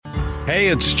Hey,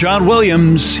 it's John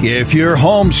Williams. If your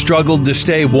home struggled to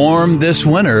stay warm this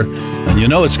winter, and you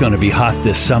know it's going to be hot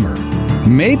this summer,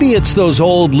 maybe it's those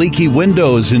old leaky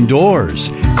windows and doors.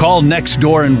 Call Next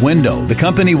Door and Window, the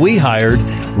company we hired.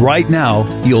 Right now,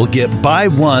 you'll get buy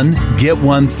one, get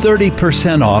one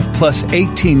 30% off plus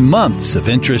 18 months of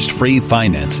interest-free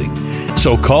financing.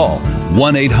 So call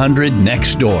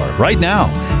 1-800-NEXT-DOOR right now.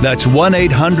 That's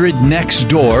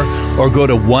 1-800-NEXT-DOOR or go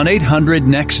to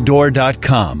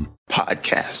 1-800-NEXTDOOR.com.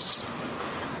 Podcasts.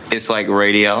 It's like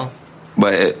radio,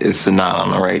 but it's not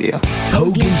on the radio.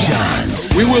 Hogan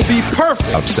Johns. We will be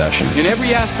perfect. Obsession. In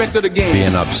every aspect of the game.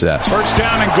 Being obsessed. First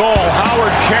down and goal.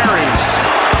 Howard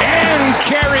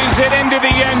carries it into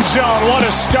the end zone. What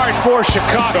a start for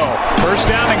Chicago. First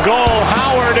down and goal.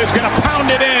 Howard is going to pound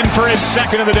it in for his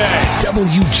second of the day.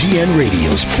 WGN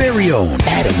Radio's very own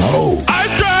Adam Hogue.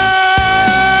 I've drive!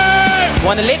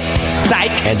 Wanna lick?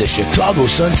 Psych. And the Chicago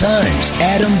Sun-Times,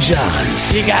 Adam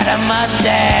Johns. You got a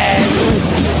mustache.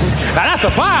 Now that's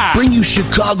a five. Bring you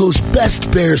Chicago's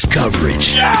best Bears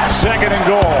coverage. Second and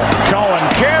goal. Cohen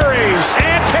carries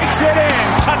and takes it in.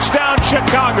 Touchdown,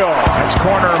 Chicago. That's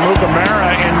corner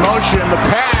Mukamara in motion. The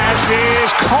pass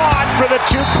is caught for the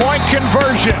two-point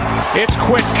conversion. It's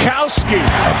Kwiatkowski.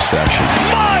 Obsession.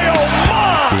 My, oh,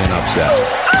 my. Being obsessed.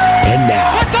 And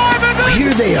now,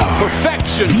 here they are.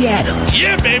 Perfection. The Adams.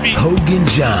 Yeah, baby. Hogan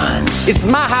Johns. It's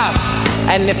my house.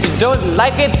 And if you don't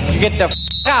like it, you get the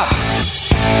out.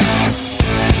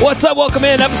 What's up? Welcome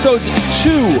in. Episode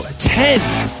 210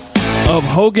 of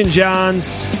Hogan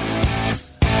Johns.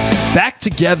 Back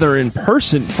together in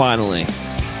person, finally.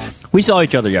 We saw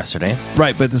each other yesterday.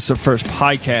 Right, but this is the first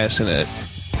podcast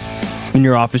in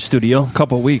your office studio. A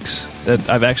couple of weeks that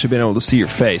I've actually been able to see your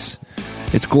face.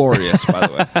 It's glorious, by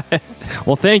the way.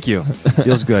 Well, thank you.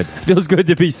 Feels good. Feels good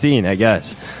to be seen, I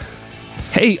guess.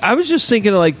 Hey, I was just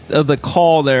thinking of the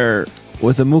call there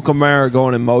with the Mukamara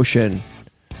going in motion.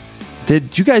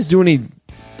 Did you guys do any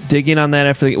digging on that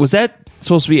after? Was that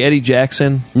supposed to be Eddie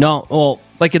Jackson? No. Well,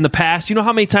 like in the past, you know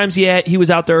how many times he was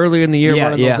out there earlier in the year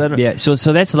running those? Yeah.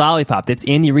 So that's Lollipop. That's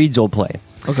Andy Reid's old play.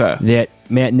 Okay. That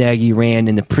Matt Nagy ran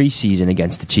in the preseason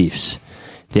against the Chiefs.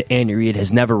 That Andy Reid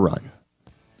has never run.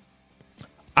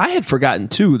 I had forgotten,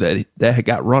 too, that had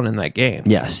got run in that game.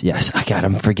 Yes.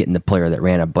 I'm forgetting the player that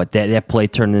ran it. But that play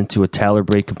turned into a Tyler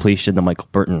Bray completion to Michael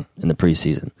Burton in the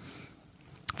preseason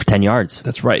for 10 yards.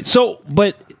 That's right. So,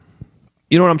 but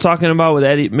you know what I'm talking about with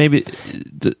Eddie? Maybe,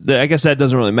 I guess that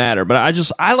doesn't really matter. But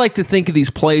I like to think of these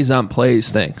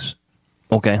plays-on-plays things.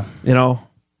 Okay. You know?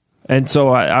 And so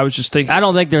I was just thinking... I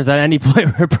don't think there's any play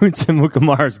where Brinson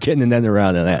Mukamara is getting an end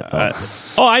around in that.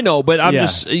 I know, but I'm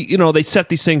just... You know, they set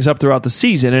these things up throughout the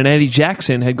season, and Eddie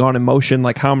Jackson had gone in motion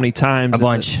like how many times? A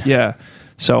bunch. Yeah.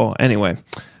 So, anyway.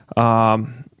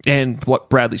 And what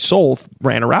Bradley Soul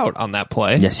ran a route on that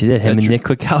play. Yes, he did. Him and Nick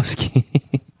Kwiatkowski.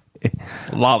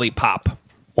 Lollipop.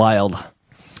 Wild. All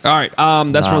right.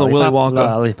 That's from the Willy Wonka.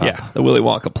 Lollipop. Yeah, the Willy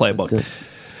Wonka playbook.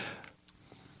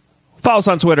 Follow us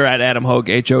on Twitter at Adam Hogue,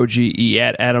 H-O-G-E,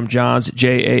 at Adam Johns,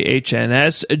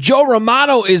 J-A-H-N-S. Joe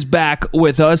Romano is back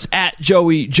with us at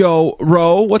Joey Joe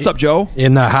Rowe. What's up, Joe?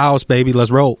 In the house, baby.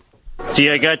 Let's roll. See,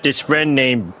 I got this friend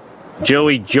named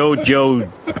Joey Jojo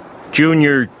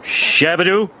Jr.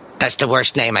 Shabadoo. That's the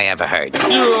worst name I ever heard.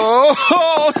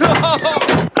 Oh, no!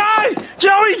 Hi,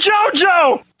 Joey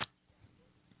Jojo!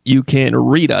 You can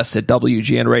read us at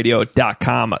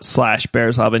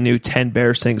WGNradio.com/Bears. I'll have a new 10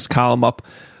 Bears Things column up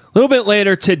a little bit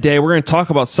later today. We're going to talk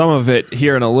about some of it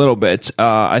here in a little bit.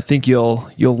 I think you'll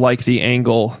like the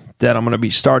angle that I'm going to be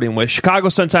starting with.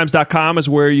 ChicagoSunTimes.com is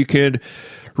where you could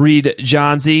read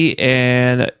Johnsy,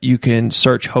 and you can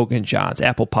search Hogan Johns,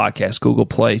 Apple Podcasts, Google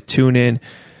Play, TuneIn.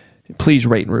 Please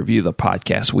rate and review the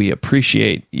podcast. We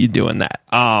appreciate you doing that.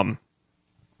 I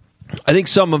think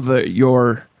some of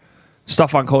your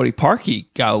stuff on Cody Parkey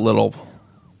got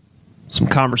some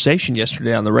conversation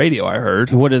yesterday on the radio, I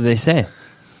heard. What did they say?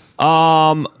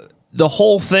 The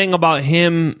whole thing about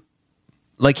him,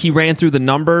 like he ran through the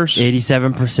numbers.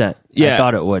 87%. Yeah. I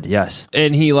thought it would, yes.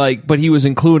 And but he was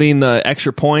including the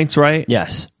extra points, right?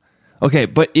 Yes. Okay,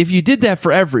 but if you did that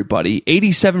for everybody,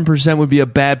 87% would be a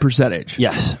bad percentage.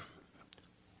 Yes.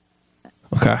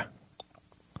 Okay.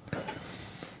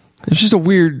 It's just a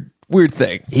weird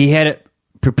thing. He had it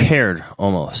prepared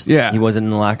almost. Yeah. He wasn't in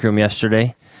the locker room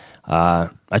yesterday.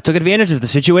 I took advantage of the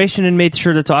situation and made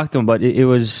sure to talk to him, but it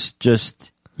was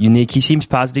just unique. He seems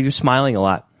positive. He was smiling a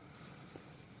lot.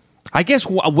 I guess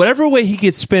whatever way he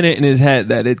could spin it in his head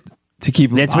to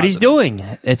keep him That's positive. what he's doing.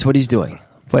 That's what he's doing.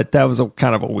 But that was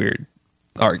kind of a weird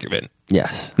argument.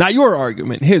 Yes. Not your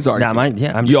argument, his argument. Not mine.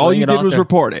 Yeah, I'm just all laying you it did out was there.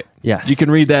 report it. Yes. You can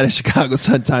read that at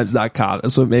ChicagoSunTimes.com.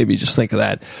 That's what made me just think of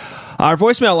that. Our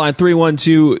voicemail line,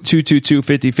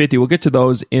 312-222-5050. We'll get to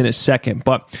those in a second.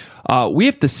 But we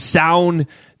have to sound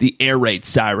the air raid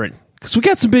siren because we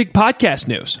got some big podcast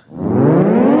news.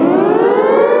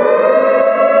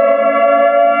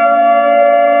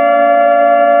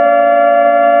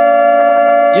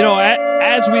 You know,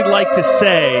 as we'd like to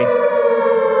say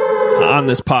on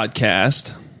this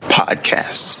podcast.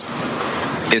 Podcasts.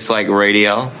 It's like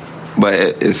radio,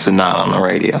 but it's not on the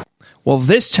radio. Well,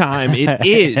 this time it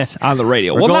is on the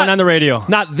radio. We're going on the radio.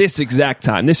 Not this exact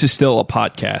time. This is still a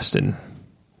podcast in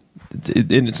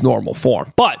its normal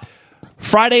form. But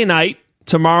Friday night,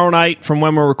 tomorrow night, from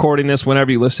when we're recording this,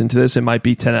 whenever you listen to this, it might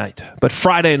be tonight. But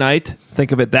Friday night,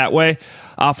 think of it that way,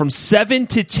 from 7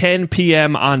 to 10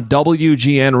 p.m. on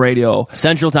WGN Radio.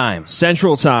 Central Time.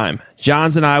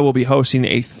 Johns and I will be hosting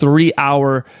a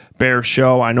 3-hour Bears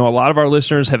show. I know a lot of our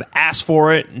listeners have asked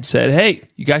for it and said, hey,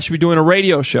 you guys should be doing a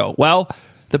radio show. Well,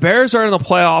 the Bears are in the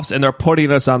playoffs and they're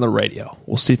putting us on the radio.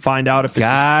 We'll find out if it's...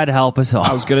 God help us all.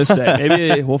 I was going to say,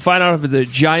 maybe we'll find out if it's a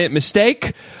giant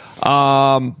mistake.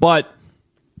 But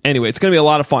anyway, it's going to be a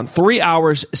lot of fun. 3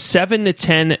 hours, 7 to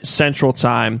 10 Central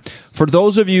Time. For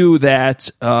those of you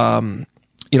that... are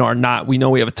not, we know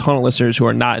we have a ton of listeners who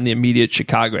are not in the immediate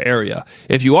Chicago area.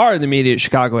 If you are in the immediate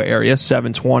Chicago area,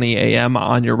 7:20 a.m.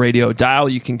 on your radio dial,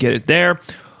 you can get it there.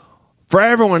 For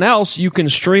everyone else, you can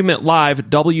stream it live at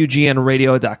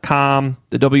WGNradio.com.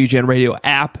 The WGN Radio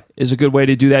app is a good way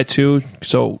to do that too.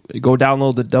 So go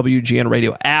download the WGN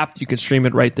Radio app. You can stream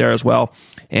it right there as well.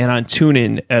 And on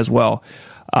TuneIn as well.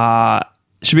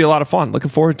 Should be a lot of fun. Looking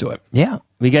forward to it. Yeah.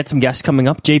 We got some guests coming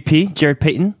up. JP, Jared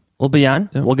Payton. We'll be on.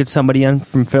 Yep. We'll get somebody in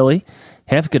from Philly.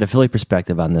 Have to get a Philly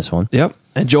perspective on this one. Yep.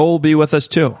 And Joel will be with us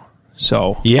too.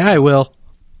 So yeah, I will.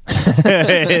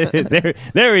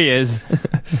 there he is.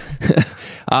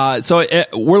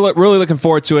 We're really looking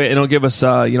forward to it, and it'll give us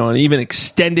an even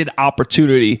extended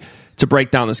opportunity to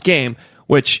break down this game,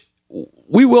 which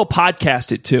we will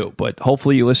podcast it too. But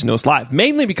hopefully you listen to us live,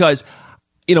 mainly because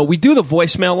we do the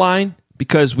voicemail line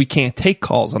because we can't take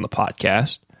calls on the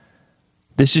podcast.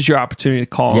 This is your opportunity to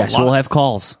call. Yes, we'll have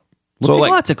calls. We'll take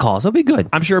lots of calls. It'll be good.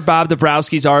 I'm sure Bob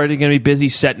Dabrowski's already going to be busy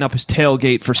setting up his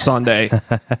tailgate for Sunday.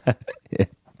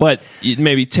 But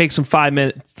maybe take some 5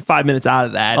 minutes out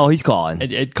of that. Oh, he's calling.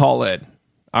 And call in.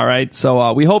 All right.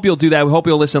 So we hope you'll do that. We hope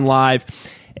you'll listen live.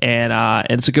 And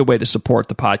it's a good way to support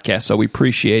the podcast. So we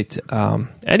appreciate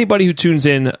anybody who tunes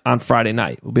in on Friday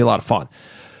night. It'll be a lot of fun.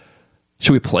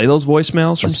 Should we play those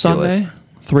voicemails from Sunday?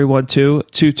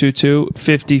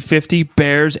 312-222-5050.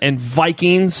 Bears and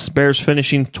Vikings. Bears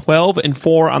finishing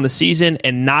 12-4 on the season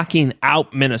and knocking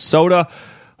out Minnesota.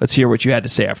 Let's hear what you had to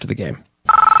say after the game.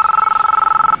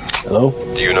 Hello?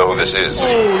 Do you know who this is?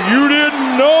 Oh, you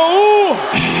didn't know?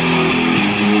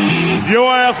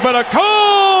 Your ass better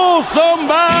call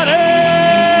somebody!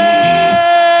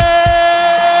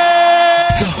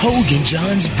 The Hogan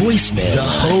Johns voicemail. The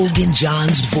Hogan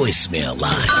Johns voicemail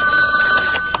line.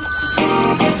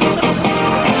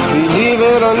 Believe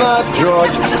it or not, George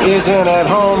isn't at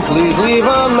home. Please leave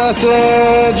a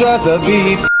message at the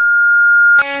beep.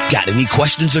 Got any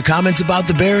questions or comments about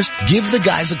the Bears? Give the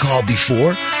guys a call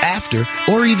before, after,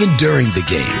 or even during the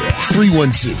game.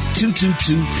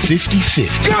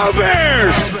 312-222-5050. Go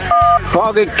Bears!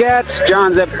 Foggy Cats,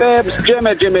 Johns and Bibbs,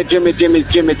 Jimmy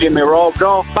Roll,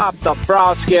 Joe, Bob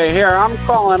Dabrowski here. I'm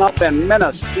calling up in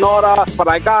Minnesota, but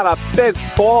I got a big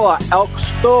bowl of elk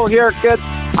stew here, kids.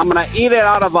 I'm going to eat it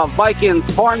out of a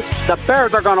Vikings horn. The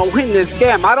Bears are going to win this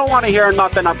game. I don't want to hear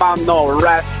nothing about no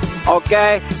rest,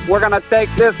 okay? We're going to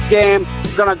take this game.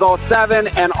 We're going to go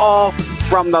 7-0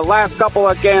 from the last couple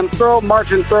of games through,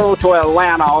 marching through to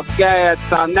Atlanta, okay?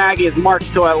 It's Nagy's march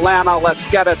to Atlanta. Let's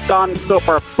get it done.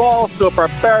 Super Bowl, Super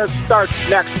Bears starts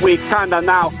next week, kind of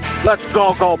now. Let's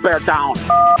go Bear down.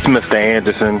 It's Mr.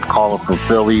 Anderson calling from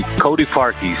Philly. Cody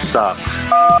Parkey sucks.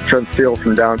 Trent Steele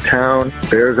from downtown.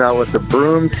 Bears out with the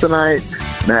brooms tonight.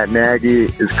 Matt Nagy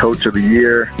is coach of the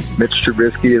year. Mitch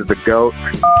Trubisky is the GOAT.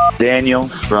 Daniel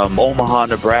from Omaha,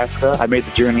 Nebraska. I made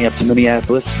the journey up to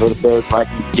Minneapolis for the Bears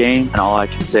Vikings game, and all I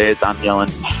can say is I'm yelling,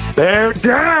 Bear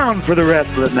down for the rest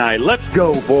of the night. Let's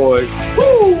go, boys.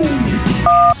 Woo!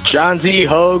 John Z,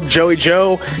 Hogue, Joey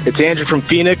Joe, it's Andrew from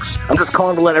Phoenix. I'm just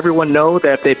calling to let everyone know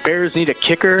that if the Bears need a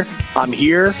kicker, I'm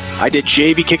here. I did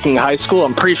JV kicking in high school.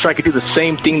 I'm pretty sure I could do the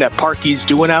same thing that Parkey's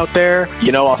doing out there.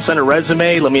 I'll send a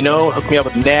resume. Let me know. Hook me up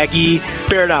with Nagy.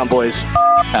 Bear down, boys.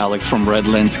 Alex from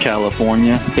Redlands,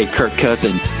 California. Hey, Kirk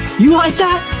Cousins. You like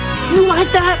that? You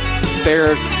like that?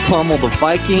 Bears pummel the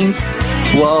Vikings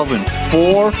 12-4.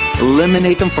 4,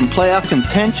 eliminate them from playoff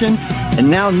contention, and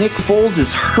now Nick Foles is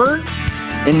hurt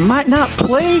and might not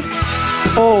play?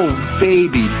 Oh,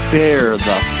 baby, bear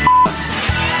the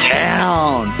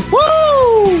down.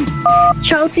 Woo!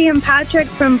 Chelsea and Patrick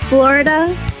from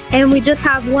Florida, and we just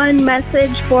have one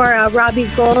message for Robbie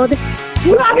Gold.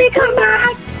 Robbie, come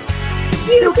back!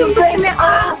 You can blame it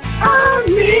all on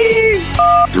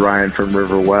me! Ryan from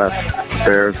River West.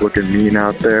 Bears looking mean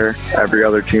out there. Every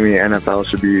other team in the NFL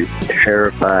should be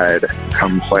terrified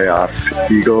come playoffs.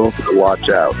 Eagles, watch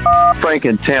out. Frank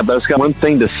in Tampa, I just got one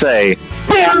thing to say.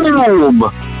 Boom!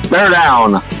 They're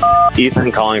down.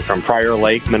 Ethan calling from Prior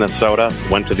Lake, Minnesota.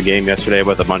 Went to the game yesterday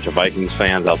with a bunch of Vikings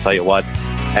fans. I'll tell you what,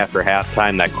 after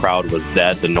halftime, that crowd was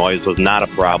dead. The noise was not a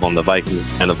problem. The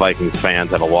Vikings and the Vikings fans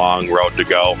have a long road to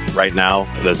go. Right now,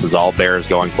 this is all Bears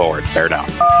going forward. Bear down.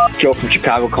 Joe from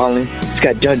Chicago calling. Just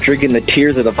got done drinking the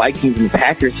tears of the Vikings and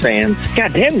Packers fans.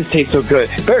 God damn, this tastes so good.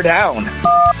 Bear down.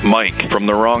 Mike from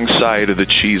the wrong side of the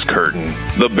cheese curtain.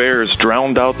 The Bears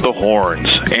drowned out the horns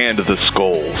and the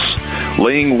skulls,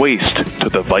 laying waste to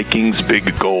the Vikings'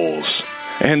 big goals.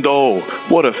 And oh,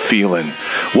 what a feeling,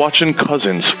 watching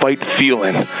Cousins fight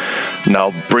Thielen.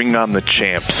 Now bring on the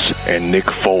champs and Nick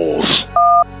Foles.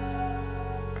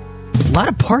 A lot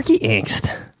of Parky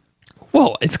angst.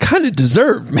 Well, it's kind of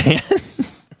deserved, man.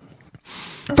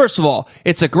 First of all,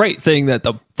 it's a great thing that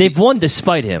they've won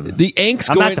despite him. The angst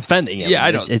I'm going, not defending him. Yeah,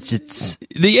 I don't. It's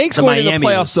the angst going in the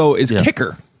playoffs, though, is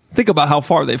kicker. Think about how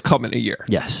far they've come in a year.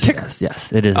 Yes. Kicker.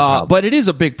 Yes, it is a problem. But it is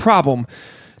a big problem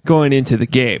going into the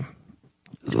game.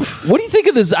 What do you think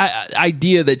of this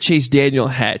idea that Chase Daniel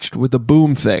hatched with the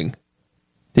boom thing?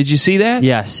 Did you see that?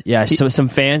 Yes. So some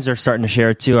fans are starting to share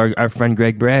it too. Our friend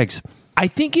Greg Braggs. I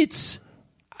think it's.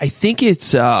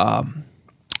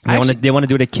 They want to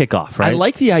do it at kickoff, right? I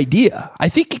like the idea. I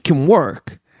think it can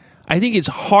work. I think it's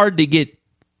hard to get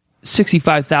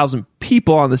 65,000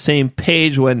 people on the same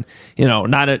page when, we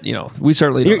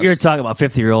certainly don't. You're talking about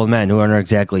 50-year-old men who aren't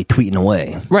exactly tweeting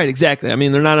away. Right, exactly. I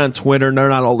mean, they're not on Twitter. They're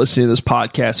not all listening to this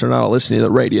podcast. They're not all listening to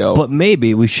the radio. But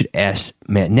maybe we should ask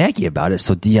Matt Nagy about it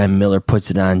so Deion Miller puts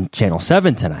it on Channel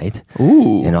 7 tonight.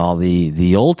 Ooh. And all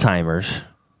the old-timers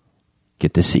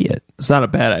get to see it. It's not a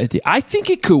bad idea. I think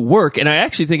it could work, and I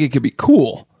actually think it could be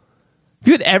cool. If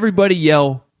you had everybody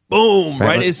yell, boom,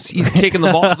 right as he's kicking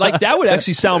the ball, like that would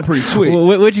actually sound pretty sweet.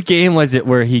 Which game was it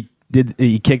where he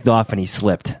kicked off and he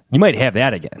slipped? You might have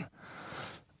that again.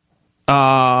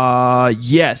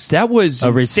 Yes, that was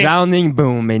a resounding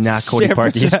boom may knock Cody San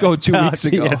Parkey. Francisco 2 weeks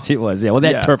ago. Yes, it was. Yeah, well,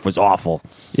 that turf was awful.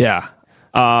 Yeah,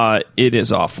 it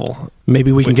is awful.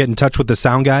 Maybe we can get in touch with the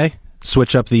sound guy.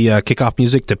 Switch up the kickoff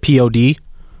music to POD.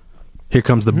 Here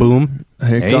comes the boom.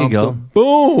 There you go.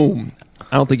 Boom.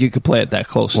 I don't think you could play it that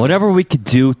close. Whatever we could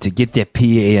do to get that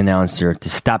PA announcer to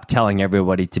stop telling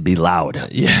everybody to be loud.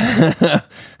 Yeah.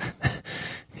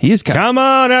 He is Come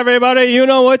on, everybody. You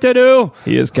know what to do.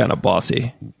 He is kind of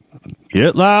bossy.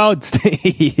 Get loud.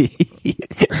 He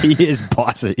is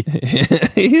bossy.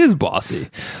 He is bossy.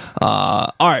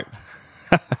 All right.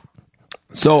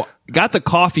 So, got the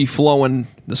coffee flowing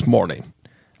this morning.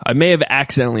 I may have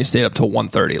accidentally stayed up till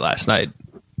 1:30 last night.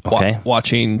 Okay.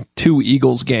 Watching 2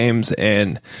 Eagles games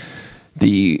and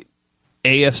the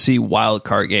AFC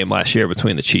wildcard game last year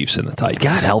between the Chiefs and the Titans.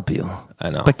 God help you. I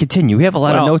know. But continue. We have a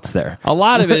lot of notes there. A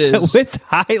lot of it is... with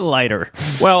highlighter.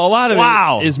 Well, a lot of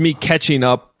it is me catching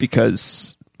up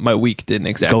because my week didn't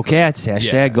exactly... Go Cats.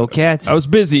 Hashtag Go Cats. I was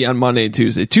busy on Monday and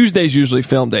Tuesday. Tuesday's usually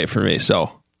film day for me,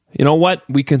 so... You know what?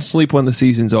 We can sleep when the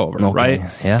season's over, right?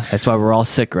 Yeah, that's why we're all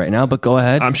sick right now, but go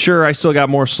ahead. I'm sure I still got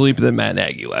more sleep than Matt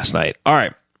Nagy last night. All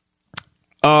right.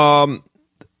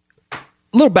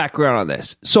 Little background on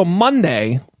this. So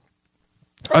Monday,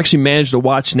 I actually managed to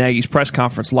watch Nagy's press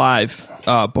conference live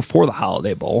before the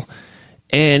Holiday Bowl,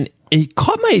 and it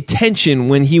caught my attention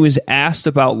when he was asked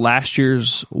about last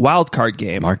year's wild card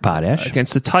game, Mark Potash,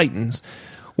 against the Titans,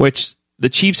 which the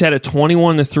Chiefs had a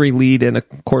 21-3 lead and,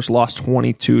 of course, lost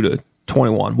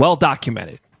 22-21. Well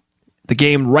documented. The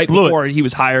game right before he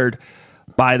was hired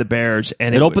by the Bears,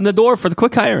 and it opened the door for the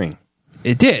quick hiring.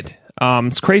 It did.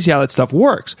 It's crazy how that stuff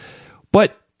works.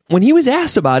 But when he was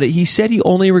asked about it, he said he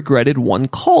only regretted one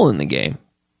call in the game.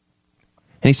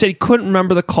 And he said he couldn't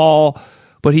remember the call,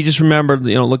 but he just remembered,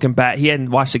 looking back. He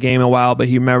hadn't watched the game in a while, but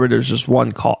he remembered there's just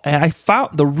one call. And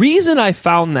the reason I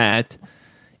found that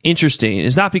interesting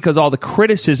is not because all the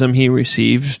criticism he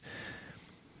received,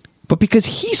 but because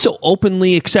he so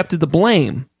openly accepted the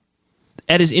blame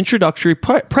at his introductory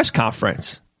press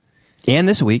conference. And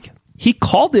this week. He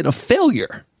called it a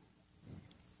failure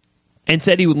and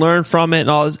said he would learn from it and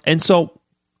all this. And so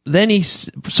then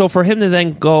so for him to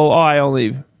then go, I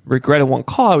only regretted one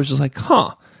call, I was just like,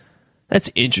 that's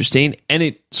interesting. And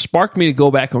it sparked me to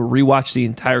go back and rewatch the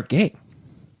entire game.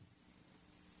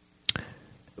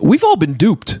 We've all been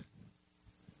duped.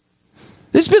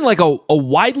 This has been like a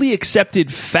widely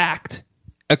accepted fact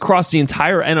across the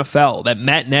entire NFL that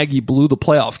Matt Nagy blew the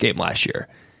playoff game last year.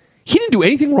 He didn't do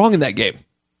anything wrong in that game.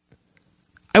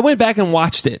 I went back and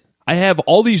watched it. I have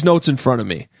all these notes in front of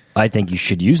me. I think you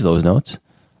should use those notes.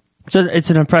 It's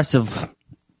an impressive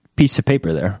piece of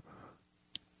paper there.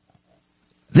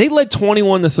 They led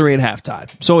 21-3 at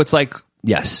halftime. So it's like,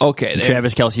 yes. Okay.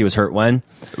 Travis Kelce was hurt when?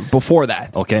 Before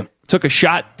that. Okay. Took a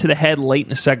shot to the head late in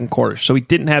the second quarter. So he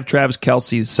didn't have Travis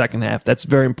Kelce the second half. That's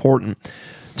very important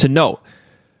to note.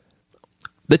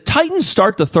 The Titans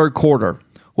start the third quarter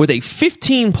with a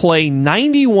 15-play,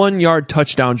 91-yard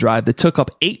touchdown drive that took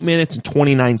up 8 minutes and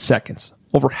 29 seconds,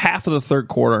 over half of the third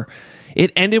quarter.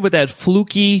 It ended with that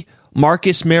fluky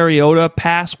Marcus Mariota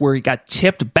pass where he got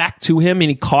tipped back to him and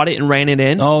he caught it and ran it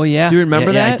in. Oh, yeah. Do you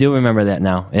remember that? Yeah, I do remember that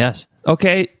now, yes.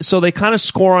 Okay, so they kind of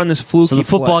score on this fluky So the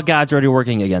football play. gods are already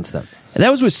working against them. And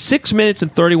that was with 6 minutes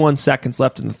and 31 seconds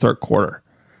left in the third quarter.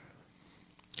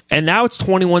 And now it's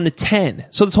 21-10.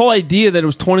 So this whole idea that it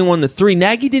was 21-3,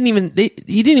 Nagy didn't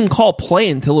even call play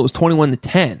until it was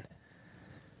 21-10.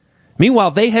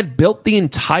 Meanwhile, they had built the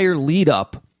entire lead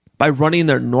up by running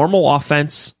their normal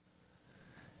offense.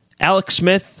 Alex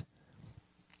Smith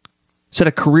set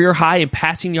a career high in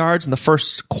passing yards in the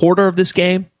first quarter of this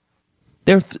game.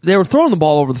 They were throwing the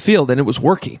ball over the field, and it was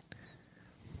working.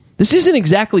 This isn't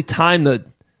exactly time to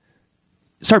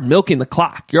start milking the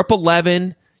clock. You're up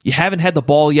 11. You haven't had the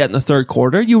ball yet in the third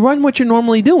quarter. You run what you're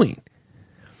normally doing.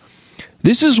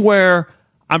 This is where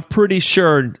I'm pretty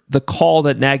sure the call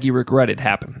that Nagy regretted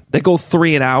happened. They go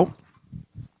 3 and out.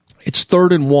 It's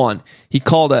 3rd and 1. He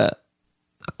called a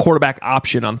quarterback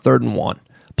option on 3rd and 1.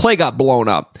 Play got blown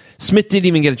up. Smith didn't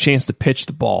even get a chance to pitch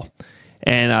the ball.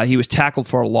 And he was tackled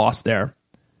for a loss there.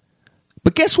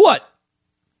 But guess what?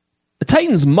 The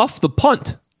Titans muffed the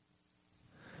punt.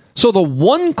 So the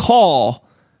one call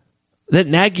that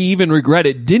Nagy even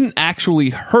regretted didn't actually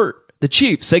hurt the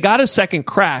Chiefs. They got a second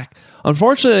crack.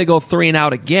 Unfortunately, they go 3 and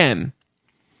out again.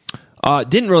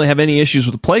 Didn't really have any issues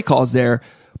with the play calls there,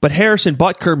 but Harrison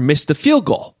Butker missed the field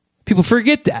goal. People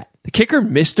forget that. The kicker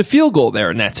missed a field goal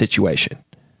there in that situation.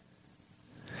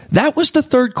 That was the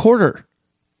third quarter.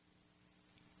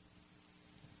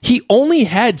 He only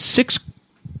had 6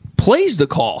 plays to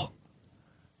call.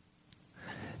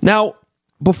 Now,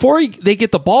 before they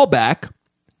get the ball back,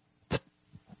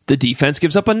 the defense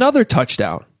gives up another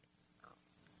touchdown.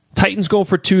 Titans go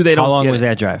for 2. They don't. How long was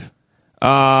that drive?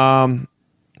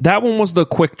 That one was the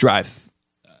quick drive.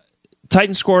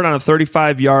 Titans scored on a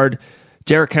 35-yard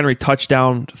Derrick Henry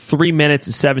touchdown 3 minutes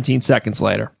and 17 seconds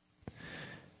later.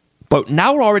 But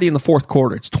now we're already in the fourth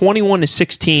quarter. It's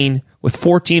 21-16 with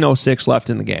 14:06 left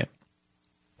in the game.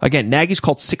 Again, Nagy's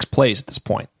called 6 plays at this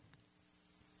point.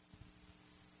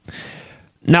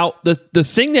 Now, the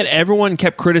thing that everyone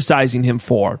kept criticizing him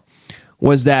for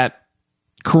was that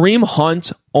Kareem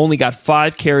Hunt only got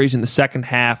 5 carries in the second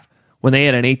half when they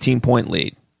had an 18-point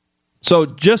lead. So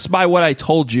just by what I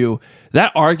told you,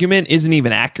 that argument isn't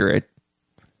even accurate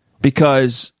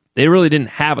because they really didn't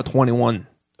have a 21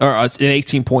 or an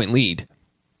 18-point lead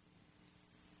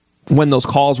when those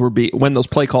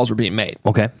play calls were being made.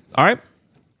 Okay. All right.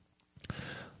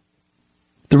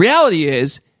 The reality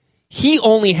is he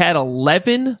only had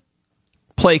 11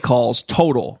 play calls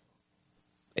total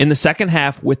in the second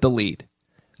half with the lead.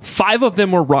 5 of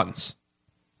them were runs.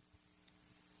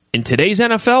 In today's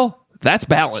NFL, that's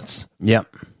balance.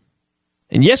 Yep.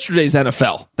 In yesterday's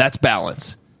NFL, that's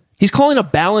balance. He's calling a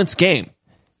balanced game.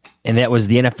 And that was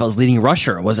the NFL's leading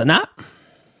rusher, was it not?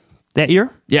 That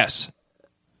year? Yes.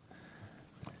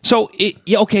 So,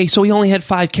 so he only had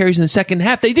 5 carries in the second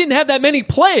half. They didn't have that many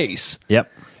plays.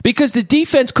 Yep. Because the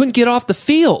defense couldn't get off the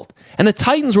field. And the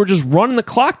Titans were just running the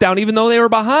clock down even though they were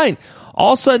behind.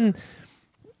 All of a sudden,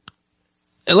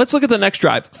 let's look at the next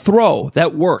drive. Throw,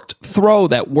 that worked. Throw,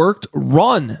 that worked.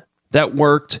 Run, that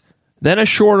worked. Then a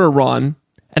shorter run.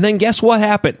 And then guess what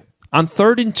happened? On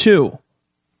 3rd and 2,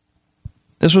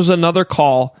 this was another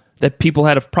call that people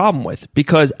had a problem with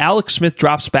because Alex Smith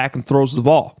drops back and throws the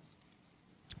ball.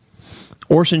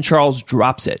 Orson Charles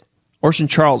drops it. Orson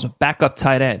Charles, a backup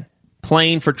tight end,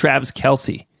 playing for Travis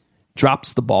Kelce,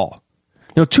 drops the ball.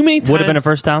 Too many times. Would have been a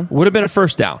first down? Would have been a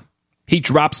first down. He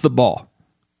drops the ball.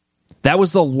 That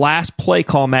was the last play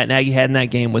call Matt Nagy had in that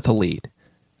game with a lead.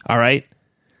 All right?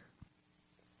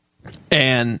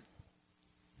 And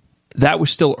that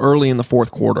was still early in the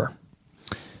fourth quarter.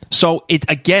 So,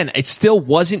 it still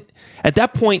wasn't... At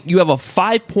that point, you have a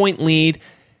 5-point lead.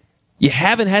 You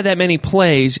haven't had that many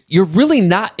plays. You're really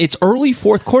not. It's early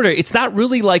fourth quarter. It's not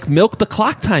really like milk the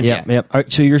clock time yet. All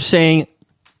right, so you're saying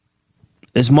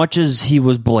as much as he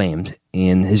was blamed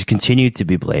and has continued to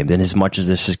be blamed, and as much as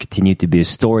this has continued to be a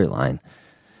storyline,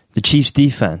 the Chiefs'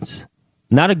 defense,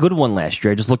 not a good one last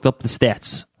year. I just looked up the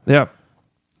stats. Yeah.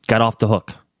 Got off the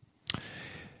hook.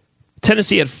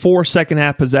 Tennessee had 4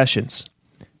 second-half possessions.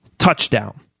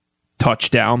 Touchdown.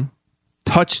 Touchdown.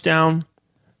 Touchdown.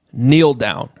 Kneel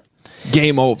down.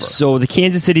 Game over. So the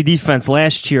Kansas City defense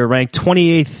last year ranked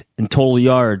 28th in total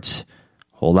yards.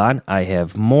 Hold on. I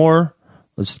have more.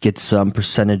 Let's get some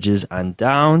percentages on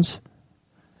downs.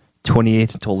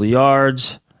 28th in total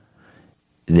yards.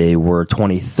 They were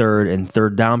 23rd in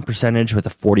third down percentage with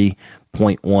a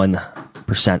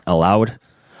 40.1% allowed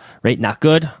rate. Not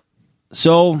good.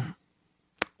 So,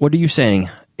 what are you saying?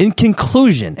 In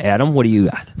conclusion, Adam, what do you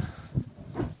got?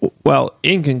 Well,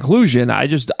 in conclusion, I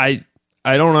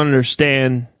don't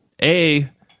understand,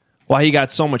 why he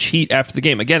got so much heat after the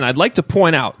game. Again, I'd like to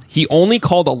point out, he only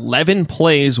called 11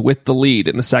 plays with the lead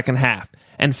in the second half,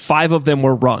 and 5 of them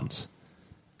were runs.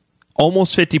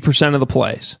 Almost 50% of the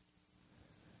plays.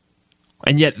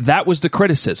 And yet, that was the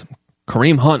criticism.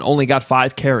 Kareem Hunt only got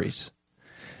 5 carries.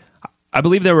 I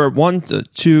believe there were 1,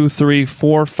 2, 3,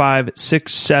 4, 5,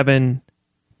 6, 7,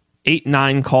 8,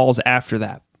 9 calls after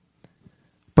that.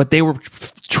 But they were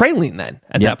trailing then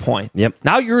at that point. Yep.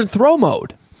 Now you're in throw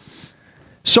mode.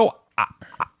 So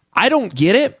I don't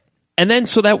get it. And then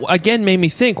so that again made me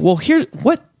think, well,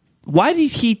 why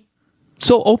did he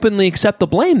so openly accept the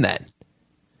blame then?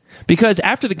 Because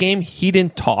after the game, he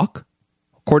didn't talk.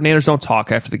 Coordinators don't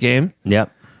talk after the game.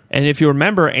 Yep. And if you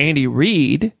remember, Andy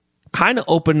Reid kind of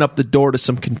opened up the door to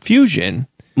some confusion.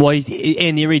 Well,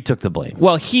 Andy Reid took the blame.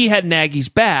 Well, he had Nagy's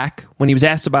back when he was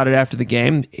asked about it after the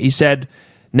game. He said,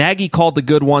 Nagy called the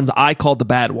good ones, I called the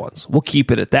bad ones. We'll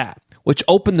keep it at that. Which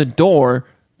opened the door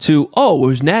to,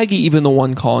 was Nagy even the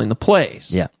one calling the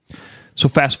plays? Yeah. So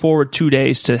fast forward 2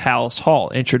 days to Hallis Hall,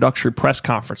 introductory press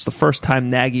conference. The first time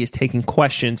Nagy is taking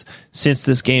questions since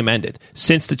this game ended.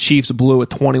 Since the Chiefs blew a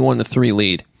 21-3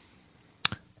 lead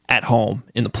at home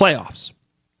in the playoffs.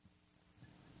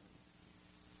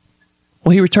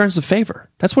 Well, he returns the favor.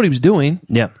 That's what he was doing.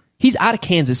 Yeah. He's out of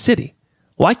Kansas City.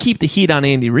 Why keep the heat on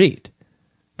Andy Reid?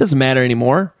 Doesn't matter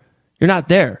anymore. You're not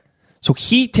there. So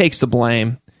he takes the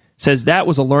blame, says that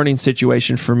was a learning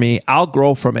situation for me. I'll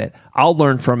grow from it. I'll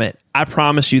learn from it. I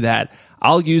promise you that.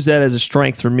 I'll use that as a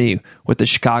strength for me with the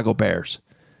Chicago Bears.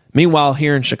 Meanwhile,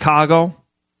 here in Chicago,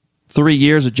 3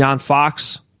 years of John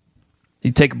Fox,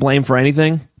 you take blame for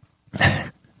anything? They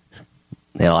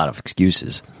had a lot of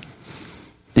excuses.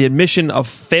 The admission of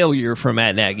failure from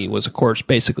Matt Nagy was, of course,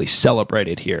 basically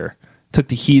celebrated here. Took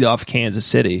the heat off Kansas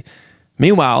City.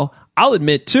 Meanwhile, I'll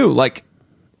admit, too,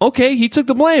 okay, he took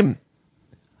the blame.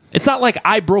 It's not like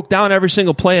I broke down every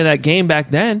single play of that game back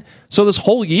then. So this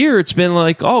whole year, it's been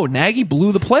Nagy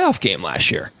blew the playoff game last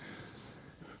year.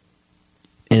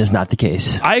 It is not the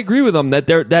case. I agree with him that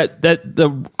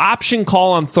the option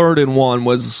call on 3rd and 1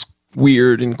 was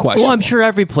weird and questionable. Well, I'm sure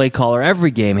every play caller,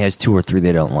 every game has 2 or 3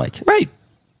 they don't like. Right.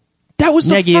 That was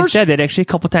Nagy has said that actually a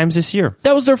couple times this year.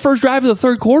 That was their first drive of the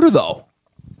third quarter, though.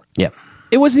 Yeah.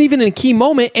 It wasn't even in a key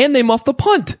moment, and they muffed the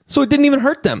punt, so it didn't even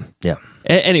hurt them. Yeah.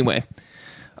 Anyway,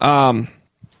 I'll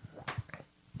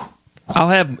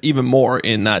have even more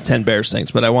in 10 Bears things,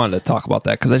 but I wanted to talk about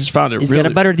that because I just found it He's got a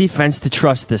better defense to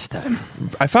trust this time.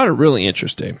 I found it really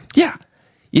interesting. Yeah.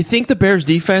 You think the Bears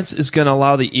defense is going to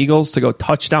allow the Eagles to go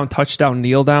touchdown, touchdown,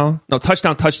 kneel down? No,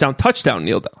 touchdown, touchdown, touchdown,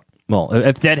 kneel down. Well,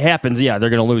 if that happens, yeah, they're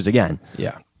going to lose again.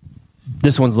 Yeah.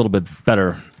 This one's a little bit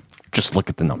better. Just look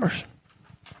at the numbers.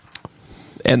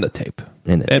 And the tape.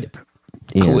 And the tape.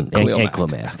 And Khalil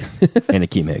Mack. And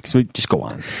Akeem Hicks. We just go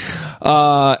on.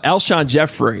 Alshon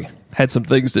Jeffrey had some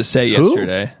things to say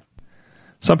yesterday.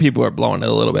 Some people are blowing it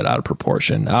a little bit out of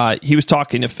proportion. He was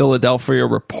talking to Philadelphia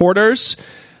reporters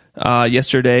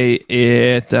yesterday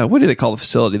at, what do they call the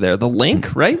facility there? The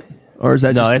Link, right? Or is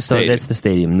that just that's the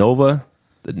stadium. Nova?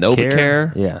 The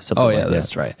NovaCare? Yeah, something like that.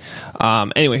 That's right.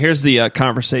 Anyway, here's the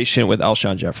conversation with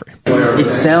Alshon Jeffrey. It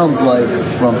sounds like,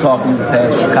 from talking in the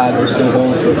past, Chicago still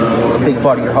holds a big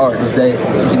part of your heart. Is it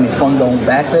going to be fun going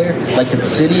back there? Like to the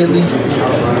city, at least?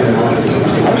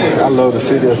 I love the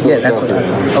city of Philadelphia. Yeah, that's what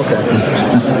okay.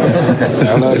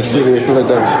 I love the city of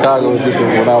Philadelphia. Chicago was just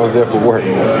when I was there for work.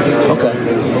 Okay.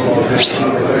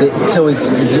 So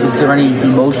is there any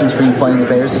emotions for you playing the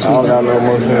Bears this week? I don't got no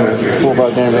emotions. It's a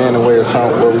football game and the way we're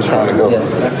trying to go.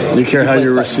 Yeah. You care how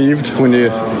you're received when you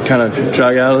kind of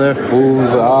drag out of there?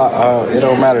 Boos, it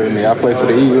don't matter to me. I play for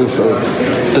the Eagles, so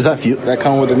does that feel that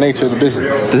come with the nature of the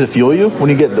business? Does it fuel you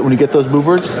when you get those boo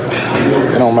birds?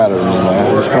 it don't matter to me,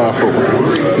 man. It's playing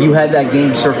football. You had that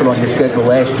game circled on your schedule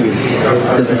last year.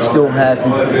 Does it still have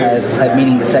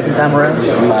meaning the second time around?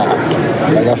 Nah.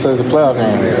 Like I said, it's a playoff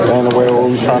game. It's the only way where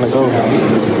we're trying to go.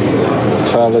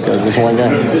 That's how I look at it. Just one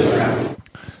game.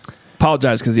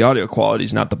 Apologize because the audio quality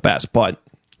is not the best, but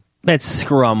that's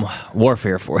scrum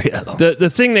warfare for you. The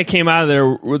thing that came out of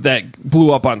there that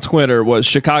blew up on Twitter was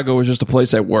Chicago was just a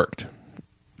place that worked.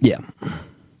 Yeah.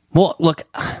 Well, look,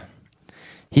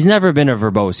 he's never been a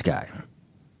verbose guy.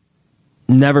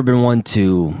 Never been one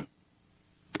to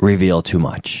reveal too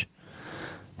much.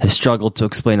 Has struggled to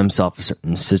explain himself in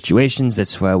certain situations.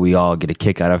 That's why we all get a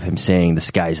kick out of him saying the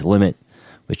sky's the limit,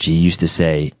 which he used to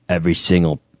say every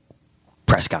single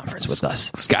press conference with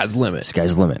us. Sky's the limit.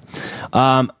 Sky's the limit.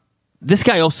 This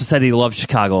guy also said he loved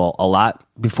Chicago a lot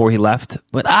before he left.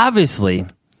 But obviously,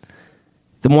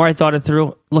 the more I thought it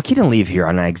through, look, he didn't leave here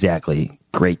on exactly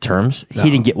great terms. No. He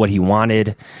didn't get what he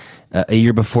wanted. A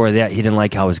year before that, he didn't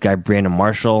like how his guy Brandon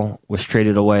Marshall was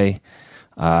traded away.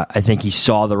 I think he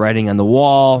saw the writing on the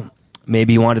wall.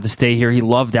 Maybe he wanted to stay here. He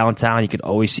loved downtown. You could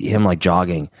always see him like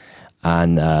jogging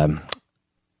on,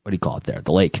 what do you call it there?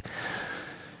 The lake.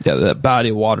 Yeah, the body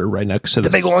of water right next to the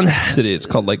big one. City. It's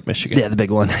called Lake Michigan. Yeah, the big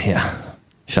one. Yeah.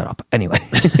 Shut up. Anyway.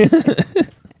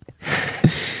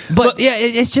 But yeah,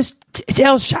 it's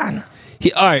Alshon.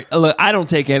 All right, look, I don't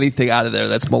take anything out of there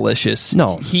that's malicious.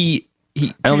 No. I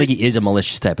don't think he is a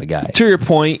malicious type of guy. To your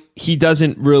point, he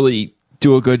doesn't really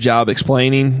do a good job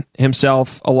explaining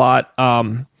himself a lot.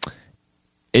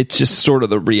 It's just sort of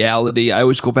the reality. I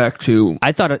always go back to...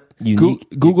 I thought it unique.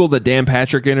 Google the Dan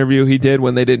Patrick interview he did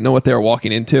when they didn't know what they were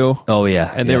walking into. Oh,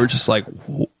 yeah. And they were just like,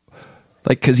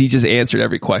 because he just answered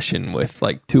every question with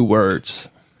like 2 words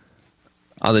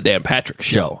on the Dan Patrick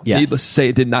show. Yes. Needless to say,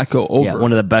 it did not go over. Yeah,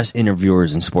 one of the best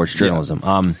interviewers in sports journalism.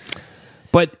 Yeah.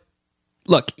 But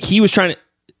look, he's trying to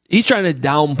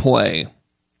downplay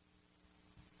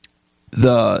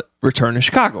the return to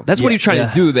Chicago. That's what he's trying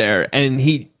to do there, and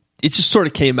it just sort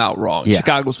of came out wrong. Yeah.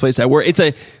 Chicago's place that where it's one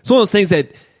of those things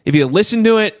that if you listen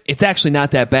to it, it's actually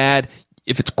not that bad.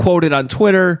 If it's quoted on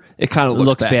Twitter, it kind of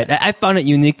looks bad. I found it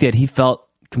unique that he felt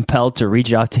compelled to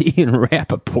reach out to Ian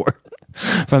Rappaport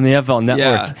from the NFL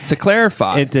Network to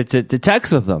clarify, and to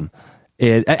text with them.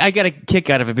 I got a kick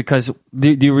out of it because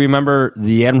do you remember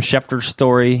the Adam Schefter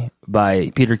story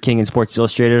by Peter King in Sports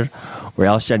Illustrated where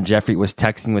Alshon Jeffrey was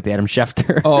texting with Adam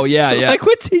Schefter? Oh, yeah, yeah. Like,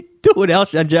 what's he doing,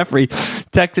 Alshon Jeffrey,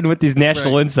 texting with these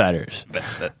national insiders?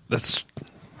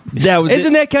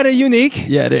 Isn't that kind of unique?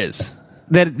 Yeah, it is.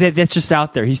 That's just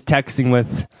out there. He's texting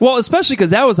with... Well, especially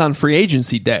because that was on free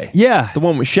agency day. Yeah. The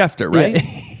one with Schefter, right?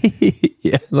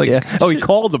 Yeah. Oh, he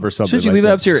called him or something. Should you leave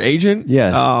that up to your agent?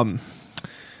 Yes.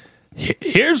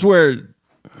 Here's where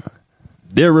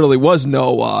there really was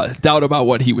no doubt about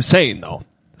what he was saying, though.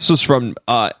 This was from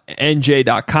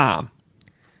NJ.com,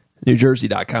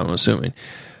 NewJersey.com, I'm assuming.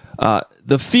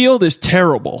 The field is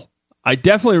terrible. I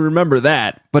definitely remember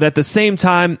that. But at the same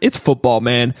time, it's football,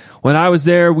 man. When I was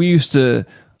there, we used to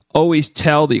always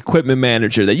tell the equipment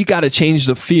manager that you got to change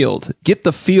the field. Get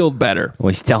the field better. Well,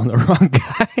 he's telling the wrong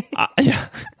guy.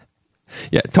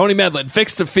 Yeah, Tony Medlin,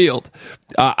 fix the field.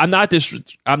 I'm not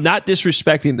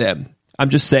disrespecting them. I'm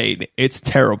just saying it's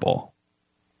terrible.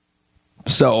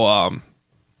 So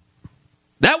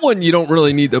that one you don't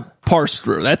really need to parse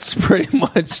through. That's pretty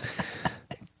much.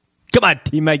 Come on,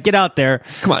 teammate, get out there.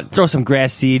 Come on, throw some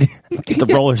grass seed. Get the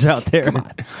rollers out there. Come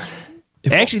on.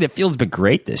 Actually, the field's been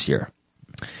great this year.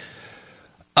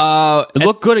 It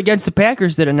looked good against the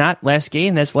Packers, did it not? Last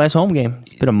game, that's the last home game.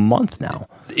 It's been a month now.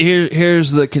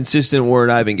 Here's the consistent word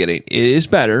I've been getting. It is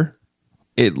better.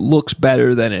 It looks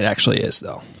better than it actually is,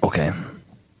 though. Okay.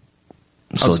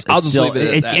 So I'll just leave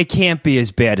it at that. It can't be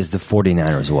as bad as the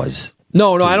 49ers was.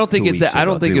 No, I don't think it's that. I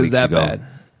don't think it was that bad.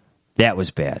 That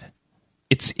was bad.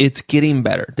 It's getting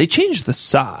better. They changed the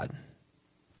sod.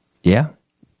 Yeah?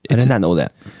 I did not know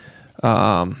that.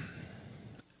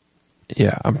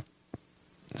 Yeah,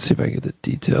 let's see if I can get the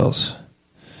details.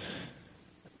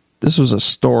 This was a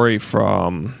story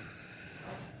from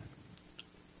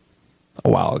a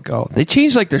while ago. They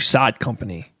changed like their sod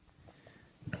company.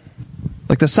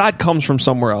 Like the sod comes from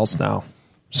somewhere else now.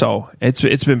 So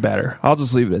it's been better. I'll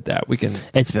just leave it at that.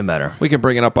 It's been better. We can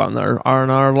bring it up on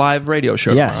our live radio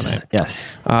show tomorrow night. Yes.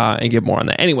 And get more on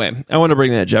that. Anyway, I want to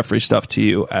bring that Jeffrey stuff to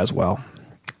you as well.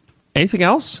 Anything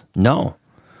else? No.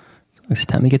 It's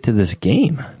time to get to this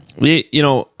game.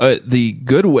 The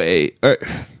good way, or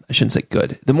I shouldn't say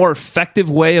good, the more effective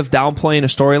way of downplaying a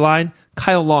storyline,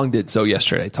 Kyle Long did so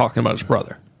yesterday, talking about his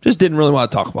brother. Just didn't really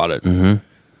want to talk about it. Mm-hmm.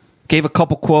 Gave a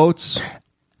couple quotes.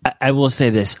 I will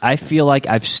say this. I feel like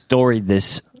I've storied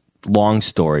this long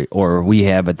story, or we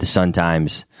have at the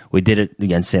Sun-Times. We did it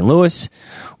against St. Louis.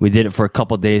 We did it for a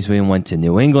couple of days when we went to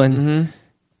New England. Mm-hmm.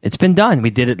 It's been done. We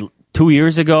did it 2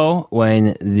 years ago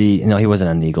when he wasn't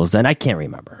on the Eagles then. I can't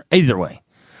remember. Either way,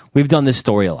 we've done this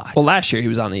story a lot. Well, last year he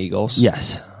was on the Eagles.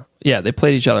 Yes. Yeah, they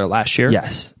played each other last year.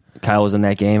 Yes. Kyle was in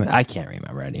that game. I can't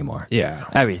remember anymore. Yeah.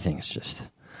 Everything's just...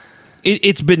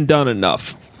 It's been done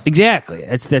enough. Exactly.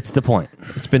 That's the point.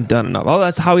 It's been done enough. Oh,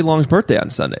 that's Howie Long's birthday on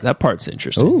Sunday. That part's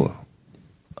interesting. Ooh.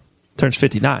 Turns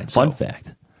 59. Fun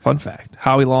fact. Fun fact.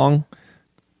 Howie Long,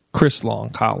 Chris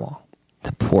Long, Kyle Long.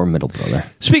 The poor middle brother.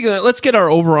 Speaking of that, let's get our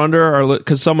over-under,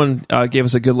 because someone gave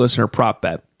us a good listener prop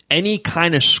bet. Any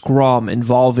kind of scrum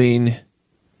involving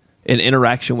an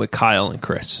interaction with Kyle and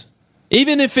Chris.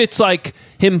 Even if it's like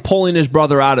him pulling his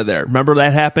brother out of there. Remember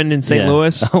that happened in St.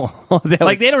 Louis?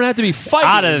 Like, they don't have to be fighting.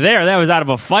 Out of there. That was out of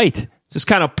a fight. Just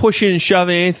kind of pushing and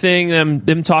shoving anything,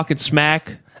 them talking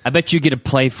smack. I bet you get a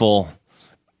playful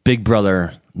big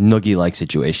brother noogie-like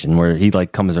situation where he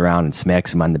like comes around and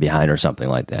smacks him on the behind or something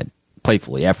like that.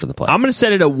 Playfully after the play. I'm going to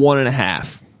set it at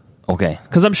 1.5. Okay.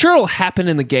 Because I'm sure it'll happen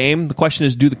in the game. The question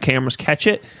is, do the cameras catch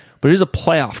it? But it is a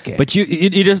playoff game. But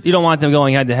you don't want them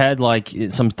going head to head like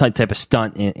some type of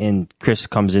stunt and Chris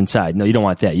comes inside. No, you don't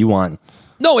want that. You want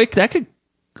that could.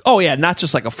 Oh yeah, not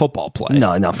just like a football play.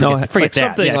 No, forget like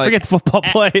that. Yeah, like forget the football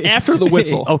play after the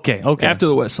whistle. Okay. After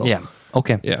the whistle. Yeah.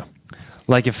 Okay. Yeah.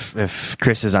 Like if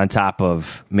Chris is on top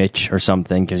of Mitch or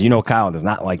something, because Kyle does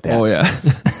not like that. Oh yeah.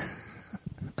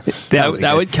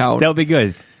 that would count. That would be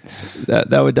good.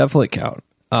 That would definitely count.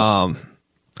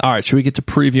 All right, should we get to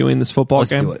previewing this football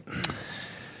game? Let's do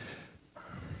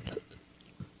it.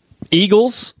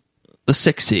 Eagles, the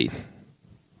 6 seed.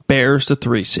 Bears, the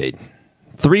 3 seed.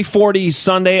 3:40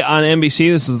 Sunday on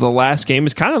NBC. This is the last game.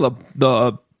 It's kind of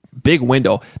the big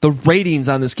window. The ratings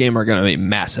on this game are going to be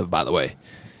massive, by the way.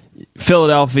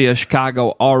 Philadelphia,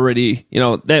 Chicago already,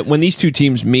 that when these two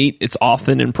teams meet, it's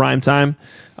often in prime time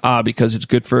because it's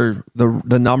good for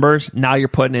the numbers. Now you're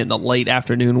putting it in the late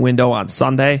afternoon window on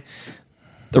Sunday.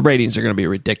 The ratings are going to be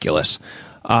ridiculous.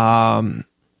 Bears are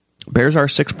a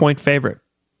 6-point favorite.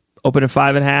 Open at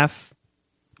 5.5.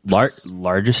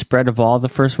 Largest spread of all the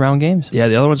first round games. Yeah,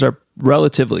 the other ones are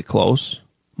relatively close.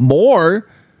 More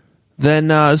than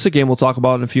this is a game we'll talk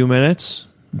about in a few minutes.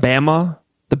 Bama.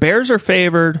 The Bears are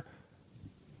favored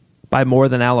by more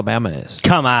than Alabama is.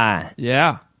 Come on.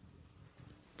 Yeah.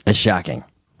 It's shocking.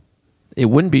 It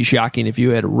wouldn't be shocking if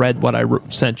you had read what I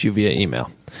sent you via email.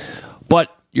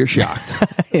 But you're shocked,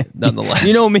 nonetheless.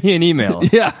 You know me in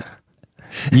emails. Yeah.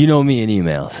 You know me in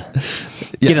emails.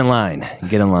 Yes. Get in line.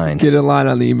 Get in line. Get in line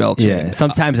on the email chain. Yeah.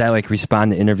 Sometimes I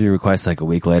respond to interview requests like a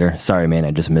week later. Sorry, man,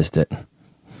 I just missed it.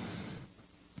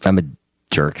 I'm a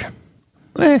jerk.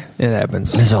 It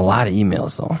happens. There's a lot of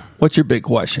emails, though. What's your big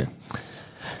question?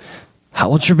 How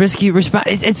will Trubisky respond?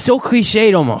 It's so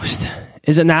cliched almost.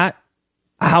 Is it not?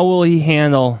 How will he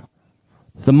handle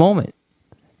the moment?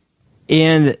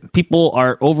 And people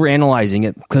are overanalyzing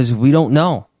it because we don't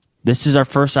know. This is our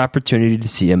first opportunity to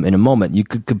see him in a moment. You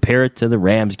could compare it to the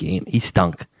Rams game. He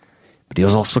stunk. But he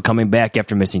was also coming back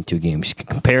after missing 2 games. You could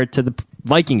compare it to the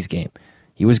Vikings game.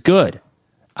 He was good.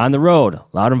 On the road.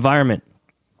 Loud environment.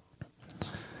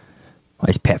 Why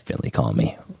is Pat Finley calling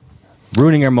me?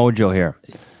 Ruining our mojo here.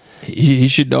 He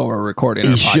should know we're recording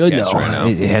our podcast right now.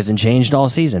 It hasn't changed all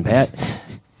season, Pat.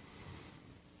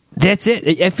 That's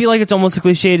it. I feel like it's almost a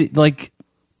cliched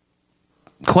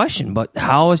question, but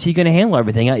how is he going to handle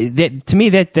everything? To me,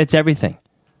 that's everything.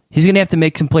 He's going to have to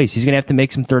make some plays. He's going to have to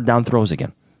make some third down throws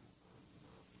again.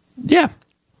 Yeah.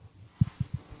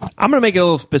 I'm going to make it a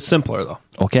little bit simpler, though.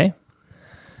 Okay.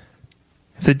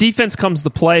 If the defense comes to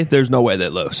play, there's no way they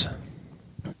lose.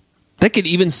 They could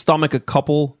even stomach a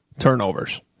couple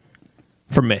turnovers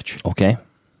for Mitch. Okay.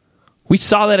 We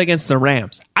saw that against the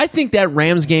Rams. I think that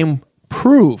Rams game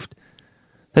proved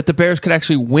that the Bears could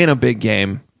actually win a big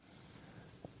game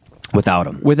without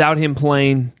him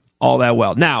playing all that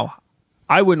well. Now,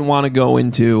 I wouldn't want to go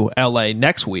into LA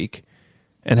next week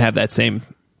and have that same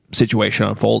situation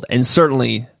unfold, and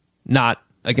certainly not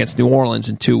against New Orleans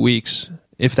in 2 weeks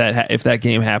if that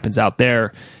game happens out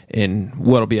there in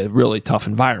what'll be a really tough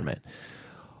environment.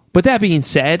 But that being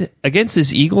said, against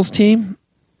this Eagles team,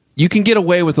 you can get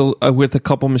away with a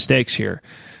couple mistakes here.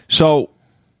 So,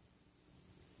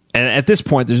 and at this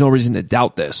point, there's no reason to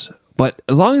doubt this. But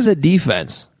as long as the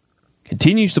defense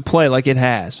continues to play like it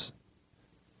has,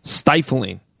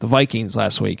 stifling the Vikings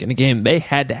last week in a game they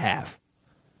had to have,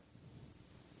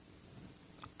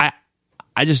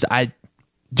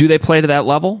 do they play to that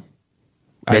level?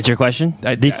 That's your question?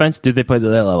 Defense, do they play to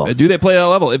that level? Do they play to that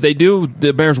level? If they do,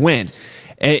 the Bears win.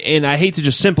 And I hate to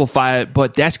just simplify it,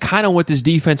 but that's kind of what this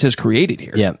defense has created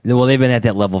here. Yeah, well, they've been at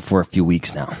that level for a few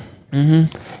weeks now.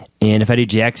 Mm-hmm. And if Eddie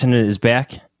Jackson is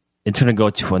back, it's going to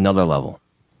go to another level.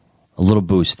 A little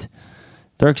boost.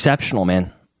 They're exceptional,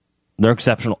 man. They're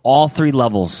exceptional. All three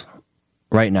levels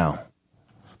right now.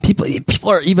 People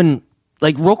are even,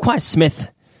 like, Roquan Smith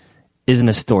isn't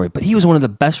a story, but he was one of the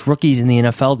best rookies in the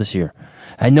NFL this year.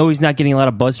 I know he's not getting a lot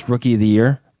of buzz for Rookie of the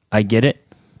Year. I get it.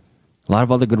 A lot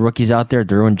of other good rookies out there,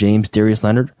 Derwin James, Darius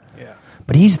Leonard. Yeah.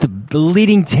 But he's the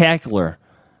leading tackler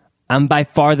on by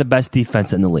far the best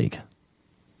defense in the league.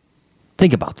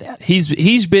 Think about that.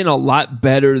 He's been a lot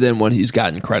better than what he's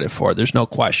gotten credit for. There's no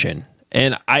question.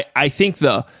 And I think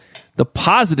the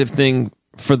positive thing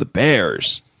for the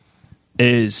Bears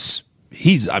is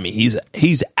he's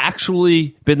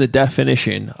actually been the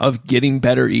definition of getting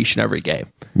better each and every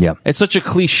game. Yeah. It's such a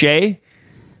cliche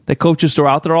that coaches throw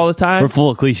out there all the time. We're full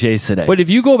of cliches today. But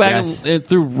if you go back and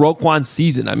through Roquan's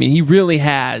season, I mean, he really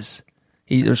has.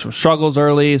 There's some struggles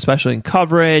early, especially in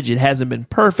coverage. It hasn't been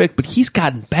perfect, but he's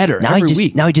gotten better every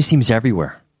week. Now he just seems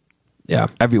everywhere. Yeah.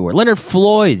 Everywhere. Leonard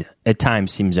Floyd at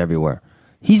times seems everywhere.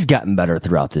 He's gotten better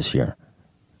throughout this year.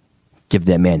 Give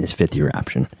that man his fifth-year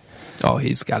option. Oh,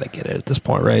 he's got to get it at this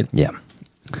point, right? Yeah.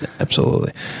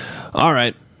 Absolutely. All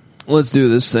right. Let's do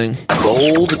this thing.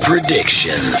 Bold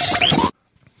predictions.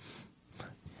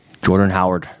 Jordan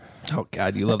Howard. Oh,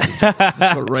 God, you love it.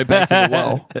 Let's go right back to the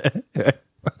well.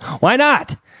 Why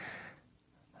not?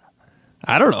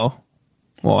 I don't know.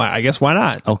 Well, I guess why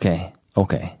not? Okay.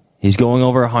 He's going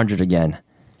over 100 again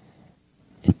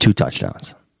in 2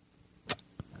 touchdowns.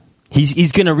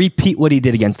 He's going to repeat what he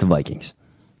did against the Vikings.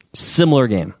 Similar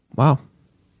game. Wow.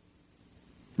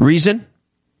 Reason?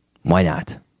 Why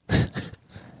not?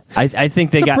 I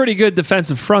think they it's got a pretty good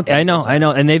defensive front. I know,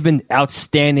 and they've been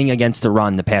outstanding against the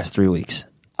run the past 3 weeks.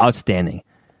 Outstanding.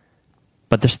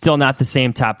 But they're still not the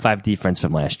same top 5 defense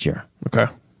from last year. Okay.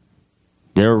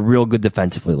 They were real good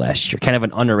defensively last year. Kind of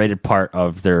an underrated part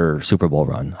of their Super Bowl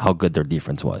run, how good their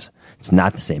defense was. It's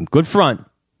not the same. Good front.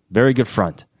 Very good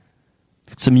front.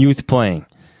 Some youth playing.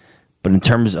 But in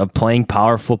terms of playing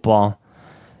power football,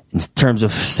 in terms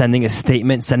of sending a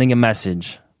statement, sending a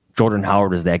message, Jordan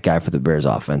Howard is that guy for the Bears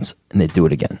offense, and they do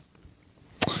it again.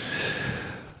 I'm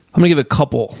going to give a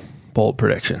couple bold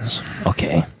predictions.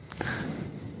 Okay.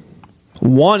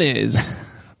 One is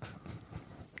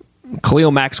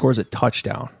Khalil Mack scores a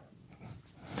touchdown.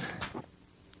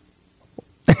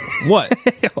 What?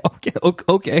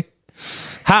 Okay.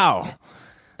 How?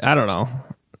 I don't know.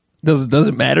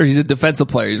 Doesn't matter. He's a defensive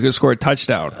player. He's going to score a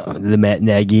touchdown. The Matt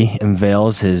Nagy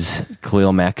unveils his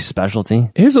Khalil Mack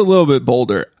specialty. Here's a little bit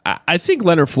bolder. I think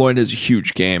Leonard Floyd has a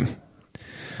huge game.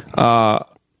 I'm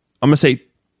going to say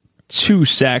 2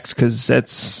 sacks because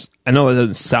that's... I know it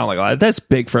doesn't sound like a lot. That's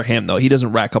big for him, though. He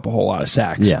doesn't rack up a whole lot of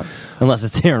sacks. Yeah, unless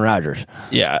it's Aaron Rodgers.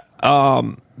 Yeah.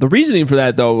 The reasoning for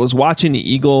that, though, was watching the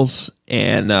Eagles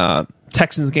and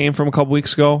Texans game from a couple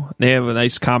weeks ago. They have a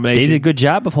nice combination. They did a good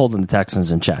job of holding the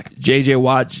Texans in check. J.J.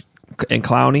 Watt and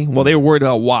Clowney. Well, they were worried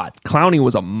about Watt. Clowney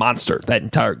was a monster that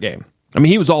entire game. I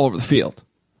mean, he was all over the field.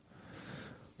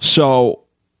 So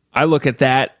I look at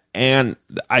that, and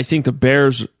I think the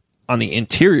Bears on the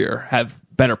interior have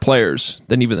better players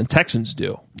than even the Texans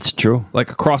do. It's true. Like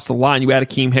across the line, you add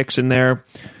Akeem Hicks in there.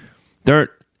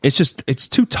 It's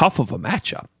too tough of a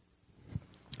matchup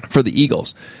for the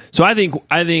Eagles. So I think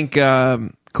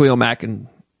Khalil Mack and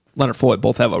Leonard Floyd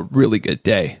both have a really good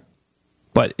day.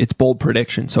 But it's bold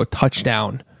prediction, so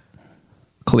touchdown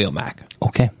Khalil Mack.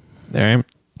 Okay. There.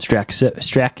 Sack strip.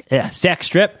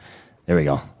 There we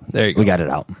go. There you go. We got it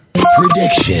out.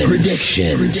 Predictions.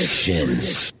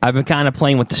 I've been kind of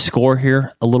playing with the score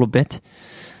here a little bit.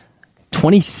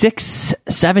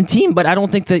 26-17, but I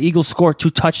don't think the Eagles score 2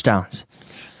 touchdowns.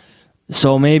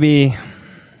 So maybe...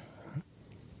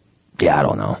 Yeah, I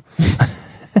don't know.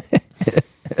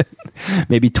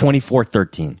 Maybe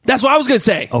 24-13. That's what I was going to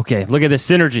say. Okay, look at this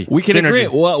synergy. We can agree.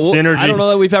 Synergy. I don't know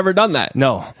that we've ever done that.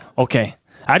 No. Okay.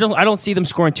 I don't see them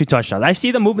scoring 2 touchdowns. I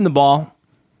see them moving the ball.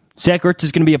 Zach Ertz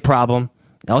is going to be a problem.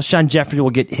 Alshon Jeffrey will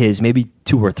get his, maybe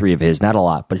 2 or 3 of his, not a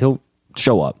lot, but he'll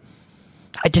show up.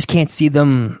 I just can't see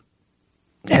them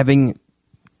having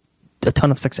a ton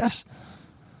of success.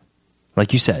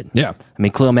 Like you said. Yeah. I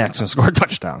mean, Khalil Mack's going to score a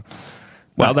touchdown.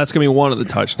 Well, that's going to be one of the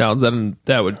touchdowns. Then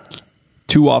that would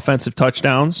 2 offensive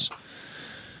touchdowns.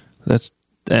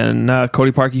 And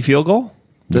Cody Parkey field goal.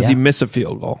 Does he miss a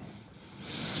field goal?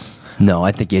 No,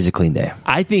 I think he has a clean day.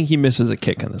 I think he misses a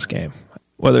kick in this game,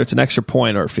 whether it's an extra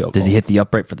point or a field goal. Does he hit the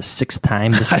upright for the 6th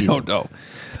time this season? I don't know.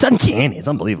 It's uncanny. It's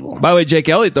unbelievable. By the way, Jake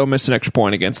Elliott, though, missed an extra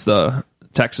point against the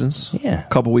Texans a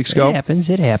couple weeks ago. It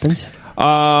happens.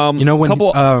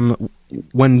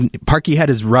 When Parkey had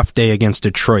his rough day against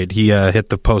Detroit, he hit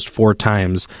the post 4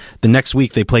 times. The next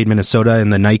week, they played Minnesota in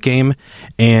the night game,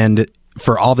 and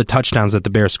for all the touchdowns that the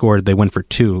Bears scored, they went for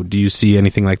 2. Do you see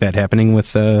anything like that happening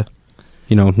with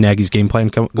Nagy's game plan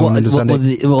going into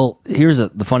Sunday? Here's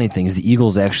the funny thing is the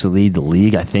Eagles actually lead the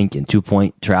league, I think, in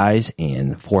 2-point tries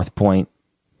and 4th-point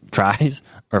tries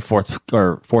or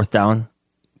fourth down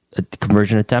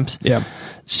conversion attempts. Yeah.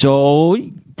 So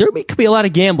there could be a lot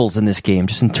of gambles in this game,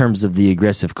 just in terms of the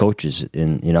aggressive coaches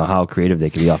and how creative they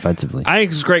can be offensively. I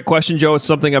think it's a great question, Joe. It's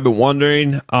something I've been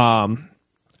wondering.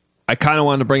 I kind of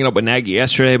wanted to bring it up with Nagy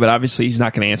yesterday, but obviously he's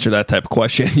not going to answer that type of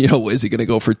question. Is he going to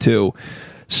go for 2?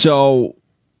 So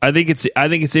I think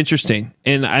it's interesting,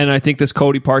 and I think this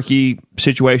Cody Parkey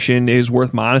situation is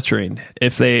worth monitoring.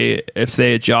 If they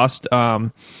adjust,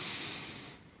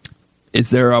 is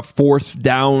there a 4th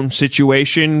down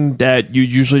situation that you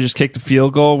usually just kick the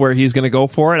field goal where he's going to go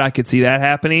for it? I could see that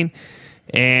happening,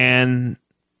 and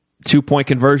 2-point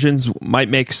conversions might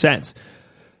make sense.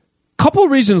 Couple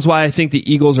of reasons why I think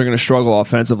the Eagles are going to struggle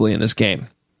offensively in this game.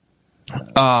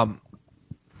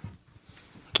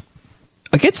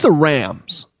 Against the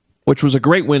Rams, which was a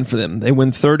great win for them, they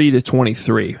win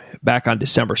 30-23 back on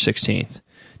December 16th.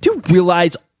 Do you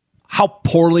realize how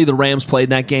poorly the Rams played in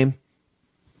that game?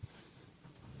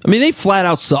 I mean, they flat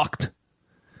out sucked.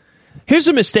 Here's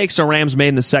the mistakes the Rams made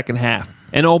in the second half.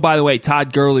 And oh, by the way,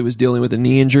 Todd Gurley was dealing with a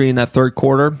knee injury in that third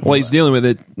quarter. Well, he's dealing with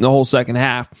it the whole second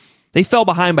half. They fell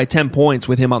behind by 10 points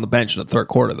with him on the bench in the third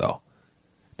quarter, though.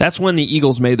 That's when the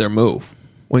Eagles made their move,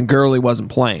 when Gurley wasn't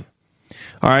playing.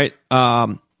 All right.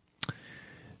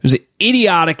 There's an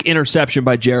idiotic interception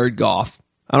by Jared Goff.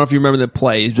 I don't know if you remember the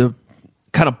play. He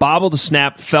kind of bobbled the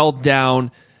snap, fell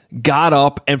down, got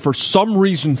up, and for some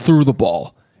reason threw the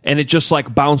ball. And it just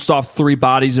bounced off 3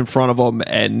 bodies in front of him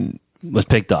and was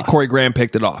picked off. Corey Graham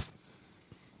picked it off.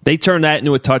 They turned that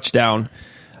into a touchdown,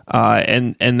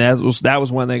 and that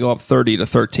was when they go up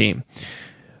 30-13.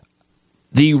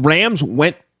 The Rams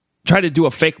tried to do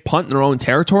a fake punt in their own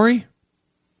territory.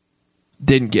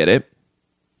 Didn't get it.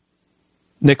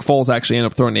 Nick Foles actually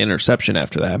ended up throwing the interception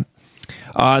after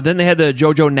that. Then they had the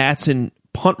JoJo Natson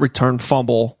punt return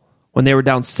fumble when they were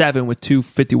down 7 with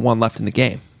 2:51 left in the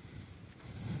game.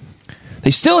 They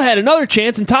still had another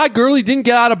chance, and Todd Gurley didn't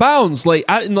get out of bounds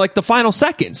in the final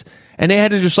seconds. And they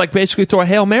had to just basically throw a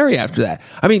Hail Mary after that.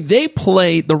 I mean,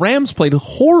 the Rams played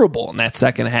horrible in that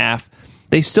second half.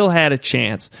 They still had a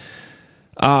chance.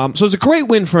 So it's a great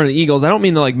win for the Eagles. I don't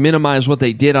mean to minimize what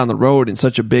they did on the road in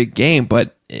such a big game,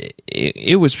 but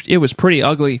it was pretty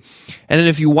ugly. And then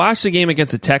if you watch the game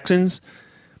against the Texans,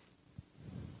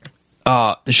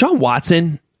 Deshaun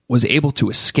Watson was able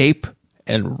to escape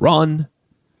and run,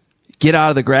 get out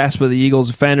of the grasp of the Eagles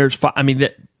defenders. I mean,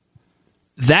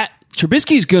 that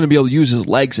Trubisky's going to be able to use his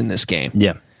legs in this game.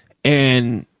 Yeah.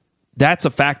 And that's a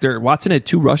factor. Watson had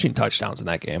 2 rushing touchdowns in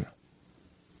that game.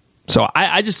 So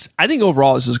I think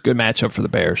overall this is a good matchup for the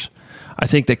Bears. I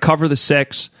think they cover the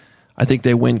 6. I think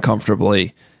they win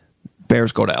comfortably.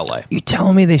 Bears go to LA. You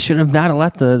telling me they should have not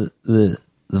let the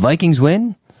Vikings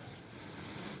win?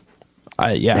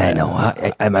 Yeah. I know.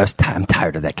 I'm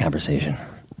tired of that conversation.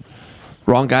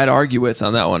 Wrong guy to argue with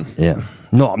on that one. Yeah.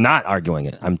 No, I'm not arguing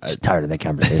it. I'm just tired of that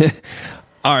conversation.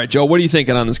 All right, Joe, what are you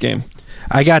thinking on this game?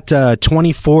 I got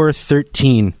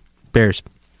 24-13 Bears.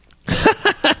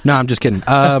 No, I'm just kidding.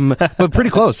 But pretty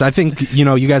close. I think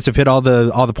you guys have hit all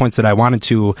the points that I wanted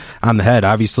to on the head.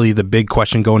 Obviously, the big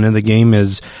question going into the game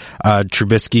is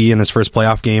Trubisky in his first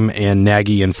playoff game and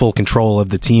Nagy in full control of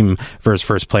the team for his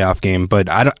first playoff game. But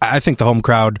I think the home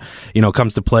crowd,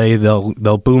 comes to play.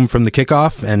 They'll boom from the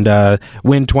kickoff and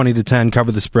win 20-10,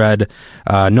 cover the spread.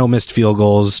 No missed field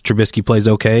goals. Trubisky plays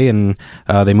okay, and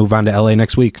they move on to LA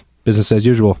next week. Business as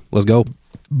usual. Let's go.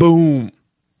 Boom.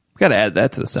 Got to add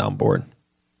that to the soundboard.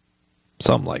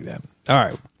 Something like that. All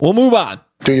right. We'll move on.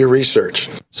 Do your research.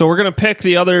 So we're going to pick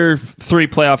the other 3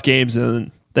 playoff games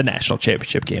in the national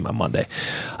championship game on Monday.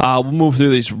 We'll move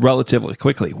through these relatively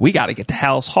quickly. We got to get to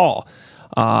Hallis Hall.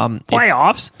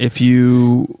 Playoffs. If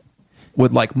you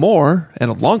would like more and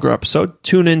a longer episode,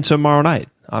 tune in tomorrow night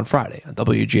on Friday on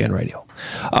WGN Radio.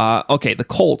 Okay, the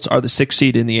Colts are the 6th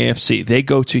seed in the AFC. They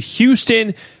go to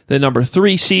Houston, the number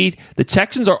 3 seed. The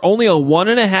Texans are only a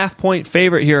 1.5-point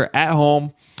favorite here at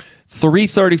home.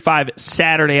 3:35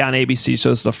 Saturday on ABC,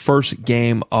 so it's the first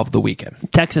game of the weekend.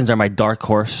 Texans are my dark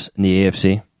horse in the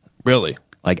AFC. Really?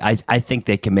 I think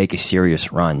they can make a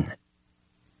serious run.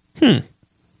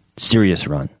 Serious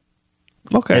run.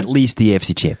 Okay. At least the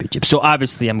AFC Championship. So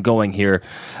obviously I'm going here.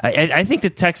 I think the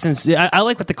Texans, I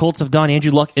like what the Colts have done.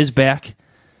 Andrew Luck is back.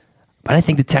 But I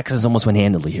think the Texans almost win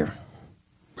handily here.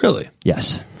 Really?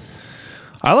 Yes.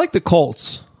 I like the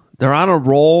Colts. They're on a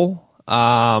roll.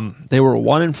 They were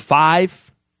 1-5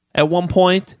 at one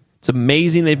point. It's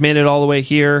amazing they've made it all the way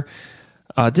here.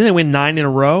 Didn't they win 9 in a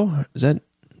row? Is that?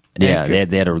 Yeah,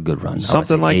 they had a good run.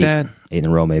 Something like 8 that. 8 in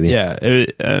a row, maybe.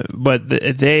 Yeah, but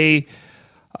they,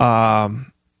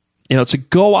 to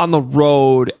go on the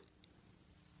road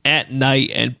at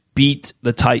night and beat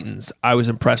the Titans, I was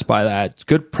impressed by that.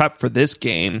 Good prep for this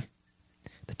game.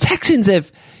 The Texans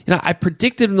have, I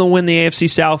predicted them to win the AFC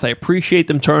South. I appreciate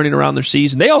them turning around their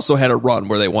season. They also had a run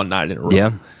where they won 9 in a row.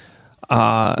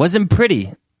 Yeah. Wasn't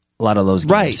pretty, a lot of those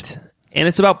games. Right. And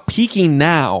it's about peaking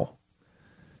now.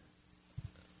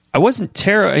 I wasn't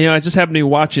terrible. I just happened to be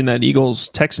watching that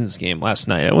Eagles-Texans game last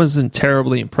night. I wasn't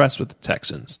terribly impressed with the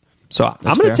Texans. So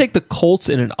I'm going to take the Colts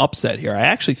in an upset here. I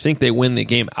actually think they win the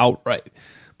game outright.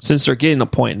 Since they're getting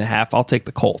 1.5 points, I'll take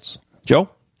the Colts. Joe?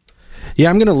 Yeah,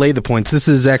 I'm going to lay the points. This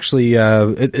is actually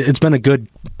it's been a good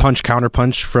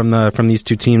counter-punch from these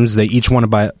two teams. They each won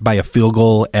by a field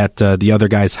goal at the other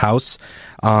guy's house.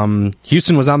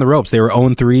 Houston was on the ropes. They were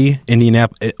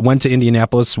 0-3. Went to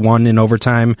Indianapolis, won in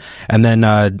overtime, and then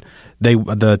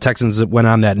the Texans went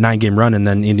on that 9-game run, and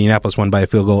then Indianapolis won by a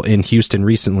field goal in Houston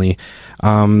recently.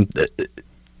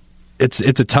 It's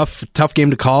a tough game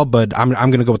to call, but I'm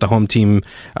going to go with the home team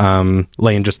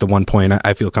laying just the 1 point.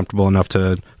 I feel comfortable enough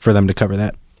for them to cover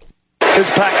that.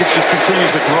 This package just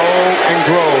continues to grow and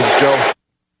grow,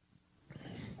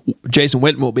 Joe. Jason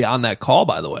Witten will be on that call,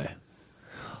 by the way.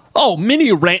 Oh,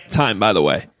 mini rant time, by the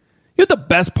way. You know what the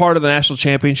best part of the national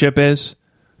championship is?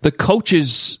 The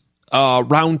coaches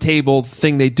roundtable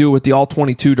thing they do with the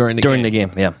All-22 during the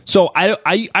game. Yeah. So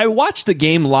I watch the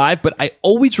game live, but I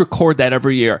always record that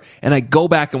every year, and I go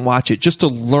back and watch it just to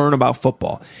learn about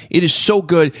football. It is so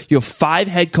good. You have 5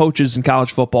 head coaches in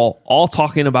college football all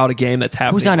talking about a game that's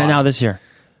happening. Who's on it now this year?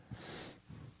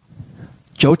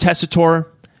 Joe Tessitore,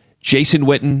 Jason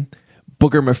Witten,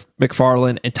 Booger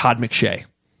McFarland, and Todd McShay.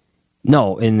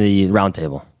 No, in the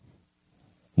roundtable.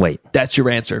 Wait. That's your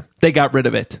answer. They got rid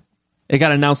of it. It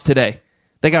got announced today.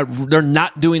 They're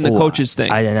not doing the coaches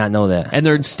thing. I did not know that. And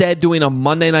they're instead doing a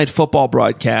Monday Night Football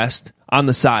broadcast on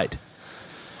the side.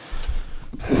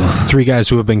 3 guys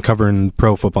who have been covering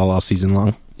pro football all season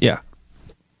long. Yeah.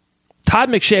 Todd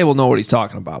McShay will know what he's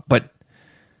talking about.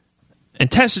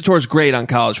 And Tessitore's great on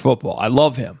college football. I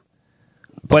love him.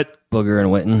 But Booger and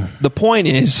Witten. The point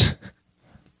is,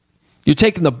 you're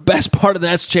taking the best part of the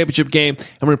national championship game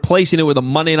and replacing it with a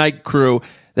Monday night crew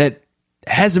that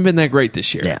hasn't been that great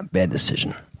this year. Yeah, bad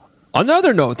decision. On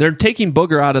another note, they're taking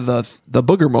Booger out of the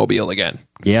Booger Mobile again.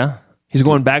 Yeah? He's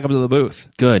going back up to the booth.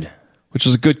 Good. Which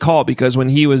was a good call because when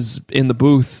he was in the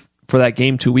booth for that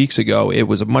game 2 weeks ago, it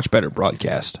was a much better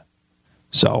broadcast.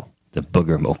 So the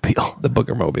Booger Mobile. The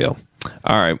Booger Mobile.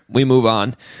 All right, we move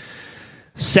on.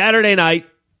 Saturday night,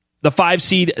 the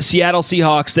 5-seed Seattle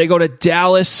Seahawks, they go to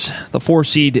Dallas, the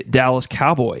 4-seed Dallas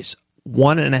Cowboys.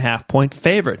 1.5 point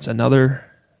favorites. Another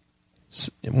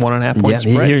 1.5 point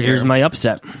spread. Here's my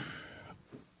upset.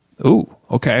 Ooh,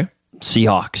 okay.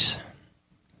 Seahawks.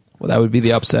 Well, that would be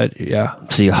the upset, yeah.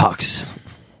 Seahawks.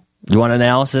 You want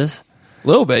analysis? A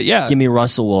little bit, yeah. Give me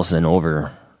Russell Wilson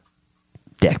over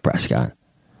Dak Prescott.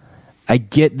 I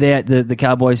get that the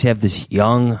Cowboys have this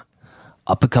young,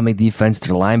 up-and-coming defense.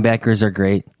 Their linebackers are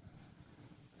great.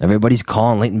 Everybody's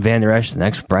calling Leighton Vander Esch the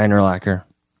next Brian Urlacher.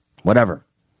 Whatever.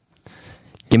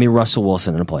 Give me Russell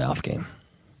Wilson in a playoff game.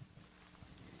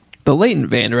 The Leighton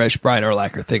Vander Esch Brian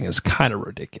Urlacher thing is kind of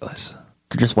ridiculous.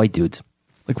 They're just white dudes.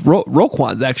 Like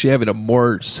Roquan's actually having a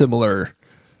more similar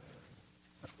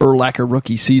Urlacher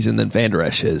rookie season than Vander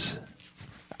Esch is.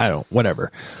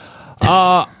 Whatever.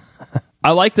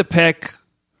 I like the pick.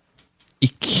 You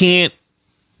can't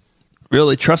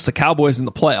really trust the Cowboys in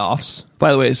the playoffs.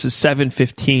 By the way, this is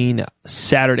 7:15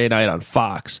 Saturday night on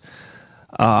Fox.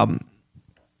 I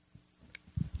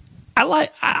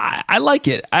like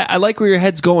it. I like where your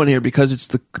head's going here because it's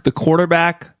the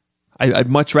quarterback. I'd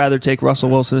much rather take Russell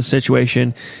Wilson in this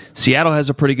situation. Seattle has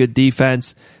a pretty good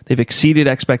defense. They've exceeded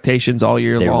expectations all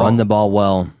year long. They run the ball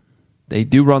well. They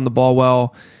do run the ball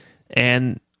well.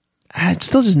 And I'm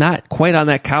still just not quite on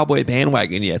that Cowboy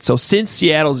bandwagon yet. So since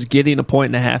Seattle's getting 1.5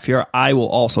 points here, I will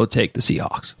also take the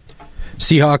Seahawks.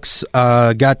 Seahawks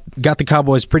got the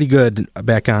Cowboys pretty good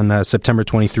back on September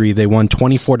 23. They won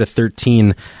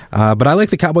 24-13. But I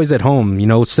like the Cowboys at home. You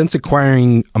know, since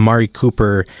acquiring Amari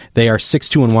Cooper, they are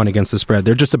 6-2-1 against the spread.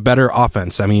 They're just a better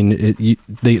offense. I mean,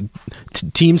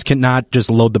 teams cannot just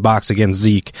load the box against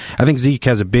Zeke. I think Zeke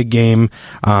has a big game.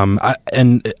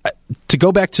 To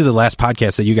go back to the last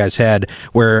podcast that you guys had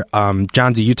where,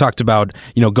 John Z, you talked about,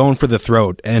 going for the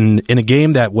throat, and in a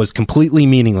game that was completely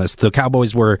meaningless, the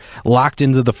Cowboys were locked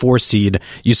into the 4 seed.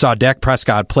 You saw Dak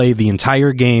Prescott play the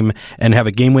entire game and have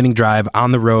a game-winning drive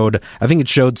on the road. I think it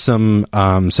showed some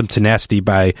tenacity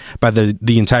by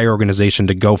the entire organization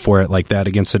to go for it like that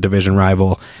against a division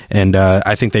rival. And,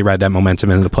 I think they ride that momentum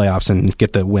into the playoffs and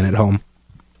get the win at home.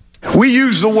 We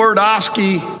use the word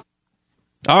Oski.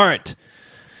 All right.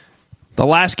 The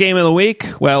last game of the week,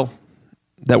 well,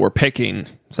 that we're picking,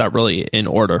 it's not really in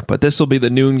order, but this will be the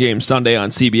noon game Sunday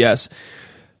on CBS.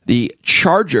 The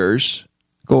Chargers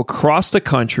go across the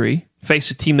country,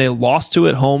 face a team they lost to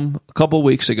at home a couple of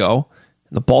weeks ago,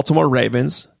 the Baltimore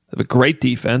Ravens. They have a great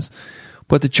defense,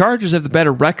 but the Chargers have the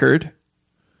better record.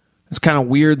 It's kind of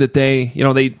weird that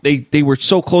they were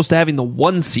so close to having the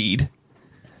 1 seed,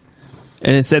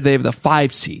 and instead they have the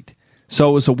 5 seed. So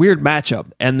it was a weird matchup,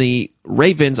 and the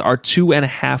Ravens are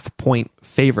 2.5-point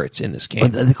favorites in this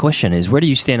game. But the question is, where do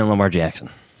you stand on Lamar Jackson?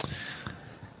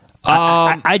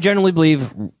 I generally believe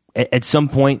at some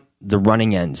point the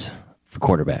running ends for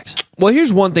quarterbacks. Well,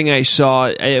 here's one thing I saw.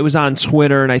 It was on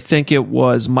Twitter, and I think it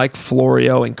was Mike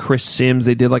Florio and Chris Sims.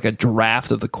 They did like a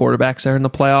draft of the quarterbacks there in the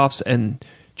playoffs, and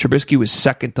Trubisky was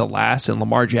second to last, and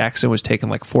Lamar Jackson was taken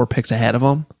like 4 picks ahead of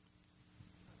him.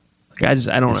 I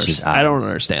don't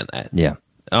understand that. Yeah.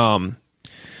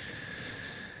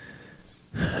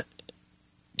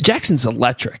 Jackson's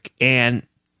electric, and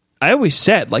I always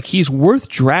said he's worth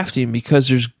drafting because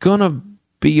he's gonna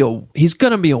be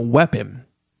a weapon.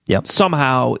 Yep.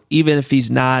 Somehow, even if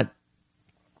he's not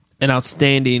an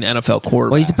outstanding NFL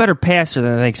quarterback. Well, he's a better passer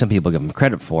than I think some people give him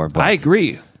credit for. But I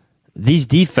agree. These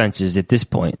defenses at this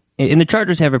point, and the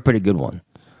Chargers have a pretty good one,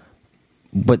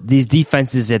 but these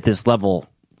defenses at this level,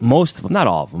 most of them, not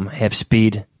all of them, have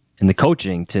speed and the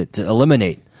coaching to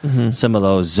eliminate some of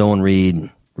those zone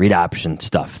read option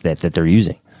stuff that they're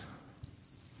using.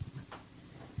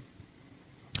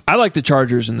 I like the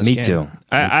Chargers in this game. Me too.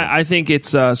 I think it's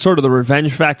sort of the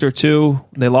revenge factor, too.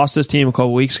 They lost this team a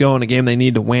couple weeks ago in a game they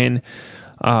need to win.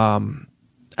 I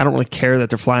don't really care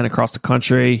that they're flying across the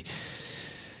country.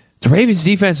 The Ravens'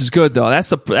 defense is good, though.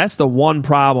 That's the one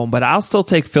problem, but I'll still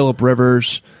take Phillip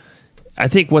Rivers. I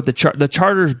think what the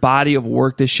Chargers' body of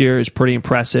work this year is pretty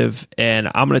impressive, and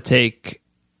I'm going to take,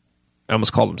 I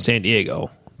almost called them San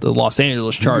Diego, the Los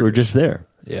Angeles Chargers. We were just there.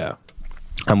 Yeah.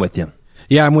 I'm with you.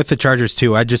 Yeah, I'm with the Chargers,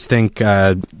 too. I just think,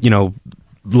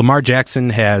 Lamar Jackson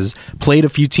has played a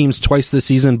few teams twice this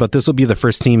season, but this will be the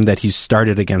first team that he's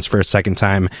started against for a second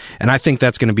time, and I think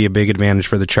that's going to be a big advantage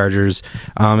for the Chargers.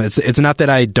 It's not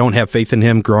that I don't have faith in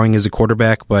him growing as a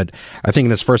quarterback, but I think in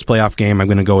his first playoff game, I'm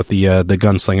going to go with the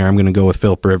gunslinger. I'm going to go with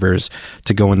Phillip Rivers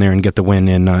to go in there and get the win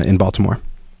in Baltimore.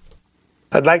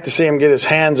 I'd like to see him get his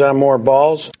hands on more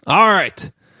balls. All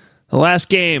right. The last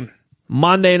game,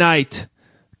 Monday night,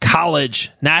 college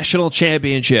national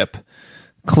championship.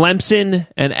 Clemson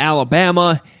and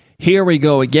Alabama. Here we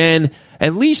go again.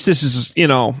 At least this is,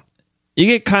 you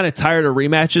get kind of tired of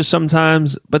rematches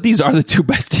sometimes, but these are the two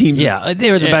best teams. Yeah,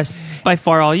 they were the best by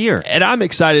far all year. And I'm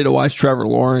excited to watch Trevor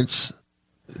Lawrence.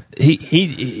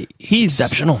 He's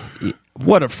exceptional.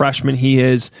 What a freshman he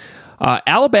is.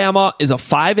 Alabama is a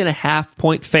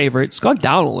 5.5-point favorite. It's gone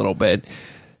down a little bit.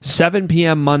 7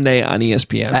 p.m. Monday on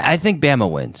ESPN. I think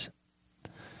Bama wins.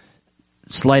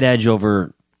 Slight edge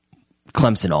over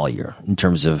Clemson all year in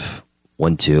terms of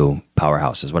 1-2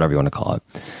 powerhouses, whatever you want to call it.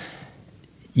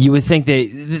 You would think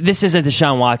this isn't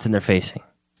Deshaun Watson they're facing.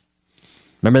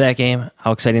 Remember that game?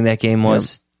 How exciting that game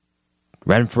was?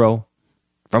 Yep. Renfro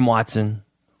from Watson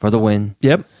for the win.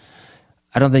 Yep.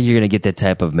 I don't think you're going to get that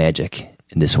type of magic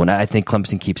in this one. I think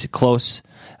Clemson keeps it close.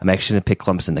 I'm actually going to pick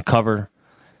Clemson to cover,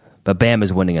 but Bam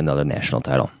is winning another national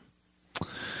title.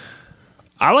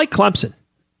 I like Clemson.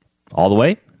 All the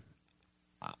way?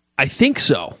 I think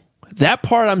so. That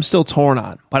part I'm still torn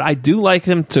on, but I do like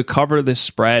them to cover this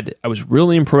spread. I was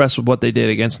really impressed with what they did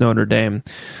against Notre Dame.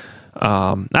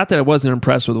 Not that I wasn't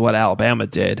impressed with what Alabama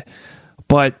did,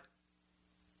 but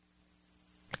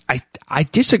I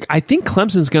disagree. I think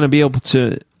Clemson's going to be able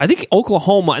to. I think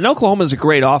Oklahoma is a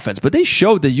great offense, but they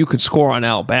showed that you could score on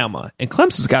Alabama, and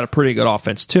Clemson's got a pretty good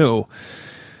offense too.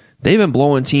 They've been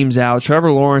blowing teams out.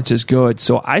 Trevor Lawrence is good,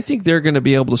 so I think they're going to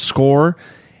be able to score,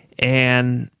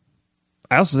 and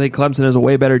I also think Clemson has a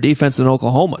way better defense than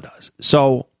Oklahoma does.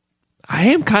 So I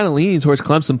am kind of leaning towards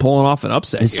Clemson pulling off an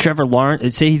upset. Is Trevor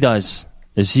Lawrence, say he does,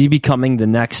 is he becoming the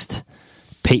next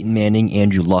Peyton Manning,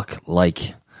 Andrew Luck,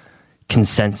 like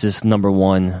consensus number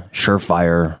one,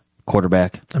 surefire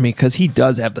quarterback. I mean, because he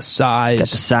does have the size. He's got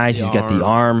the size. He's got the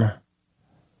arm.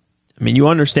 I mean, you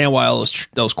understand why all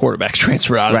those quarterbacks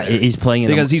transfer out of there. He's playing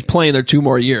he's playing there 2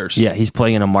 more years. Yeah, he's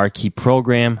playing in a marquee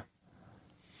program.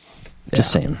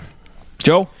 Just saying.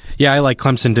 Joe? Yeah, I like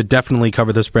Clemson to definitely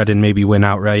cover the spread and maybe win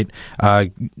outright.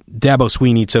 Dabo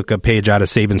Swinney took a page out of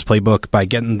Saban's playbook by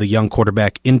getting the young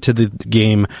quarterback into the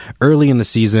game early in the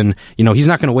season. You know, he's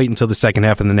not going to wait until the second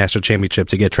half of the national championship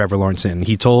to get Trevor Lawrence in.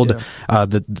 He told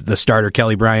the starter,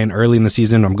 Kelly Bryant, early in the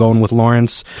season, I'm going with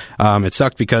Lawrence. It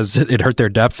sucked because it hurt their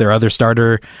depth. Their other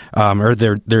starter, or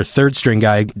their third string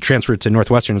guy, transferred to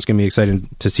Northwestern. It's going to be exciting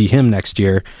to see him next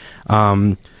year.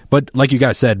 But like you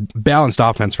guys said, balanced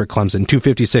offense for Clemson,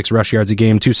 256 rush yards a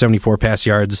game, 274 pass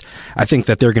yards. I think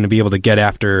that they're going to be able to get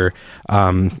after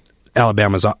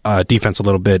Alabama's defense a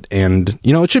little bit, and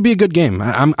you know, it should be a good game.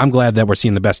 I'm glad that we're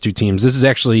seeing the best 2 teams. This is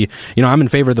actually, you know, I'm in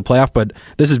favor of the playoff, but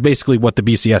this is basically what the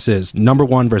BCS is: number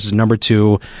 1 versus number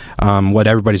 2. What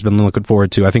everybody's been looking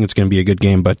forward to. I think it's going to be a good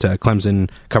game, but Clemson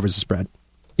covers the spread.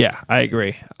 Yeah, I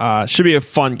agree. Should be a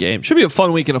fun game. Should be a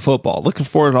fun weekend of football. Looking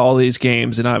forward to all these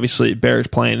games, and obviously Bears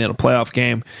playing in a playoff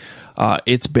game.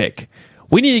 It's big.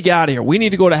 We need to get out of here. We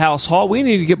need to go to House Hall. We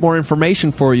need to get more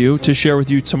information for you to share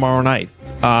with you tomorrow night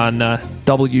on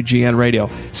WGN Radio.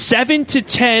 7 to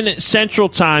 10 Central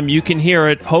Time. You can hear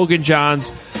it. Hogan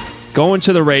Johns going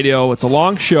to the radio. It's a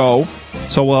long show,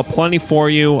 so we'll have plenty for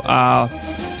you.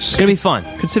 It's going to be fun.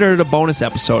 Consider it a bonus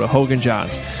episode of Hogan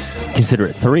Johns. Consider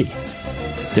it 3.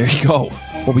 There you go.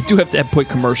 Well, we do have to put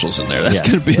commercials in there. That's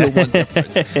going to be the one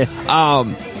difference.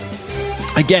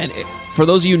 Again, for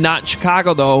those of you not in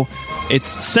Chicago, though, it's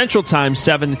Central Time,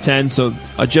 7 to 10, so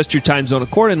adjust your time zone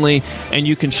accordingly, and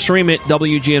you can stream it,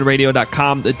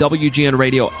 WGNradio.com, the WGN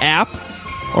Radio app,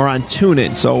 or on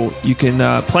TuneIn. So you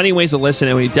can, plenty of ways to listen,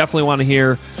 and we definitely want to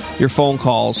hear your phone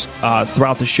calls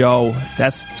throughout the show.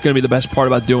 That's going to be the best part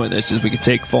about doing this, is we can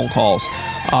take phone calls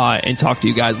and talk to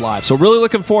you guys live. So really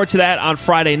looking forward to that on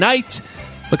Friday night.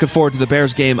 Looking forward to the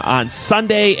Bears game on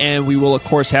Sunday, and we will, of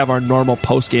course, have our normal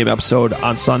post-game episode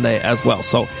on Sunday as well.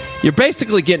 So you're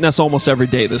basically getting us almost every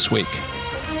day this week.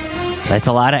 That's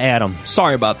a lot of Adam.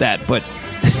 Sorry about that, but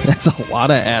that's a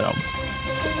lot of Adam.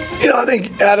 You know, I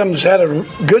think Adams had a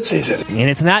good season. And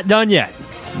it's not done yet.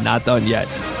 It's not done yet.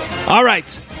 All right.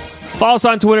 Follow us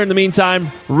on Twitter in the meantime.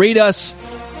 Read us.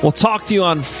 We'll talk to you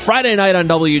on Friday night on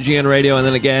WGN Radio, and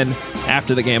then again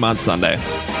after the game on Sunday.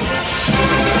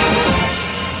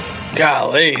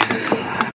 Golly.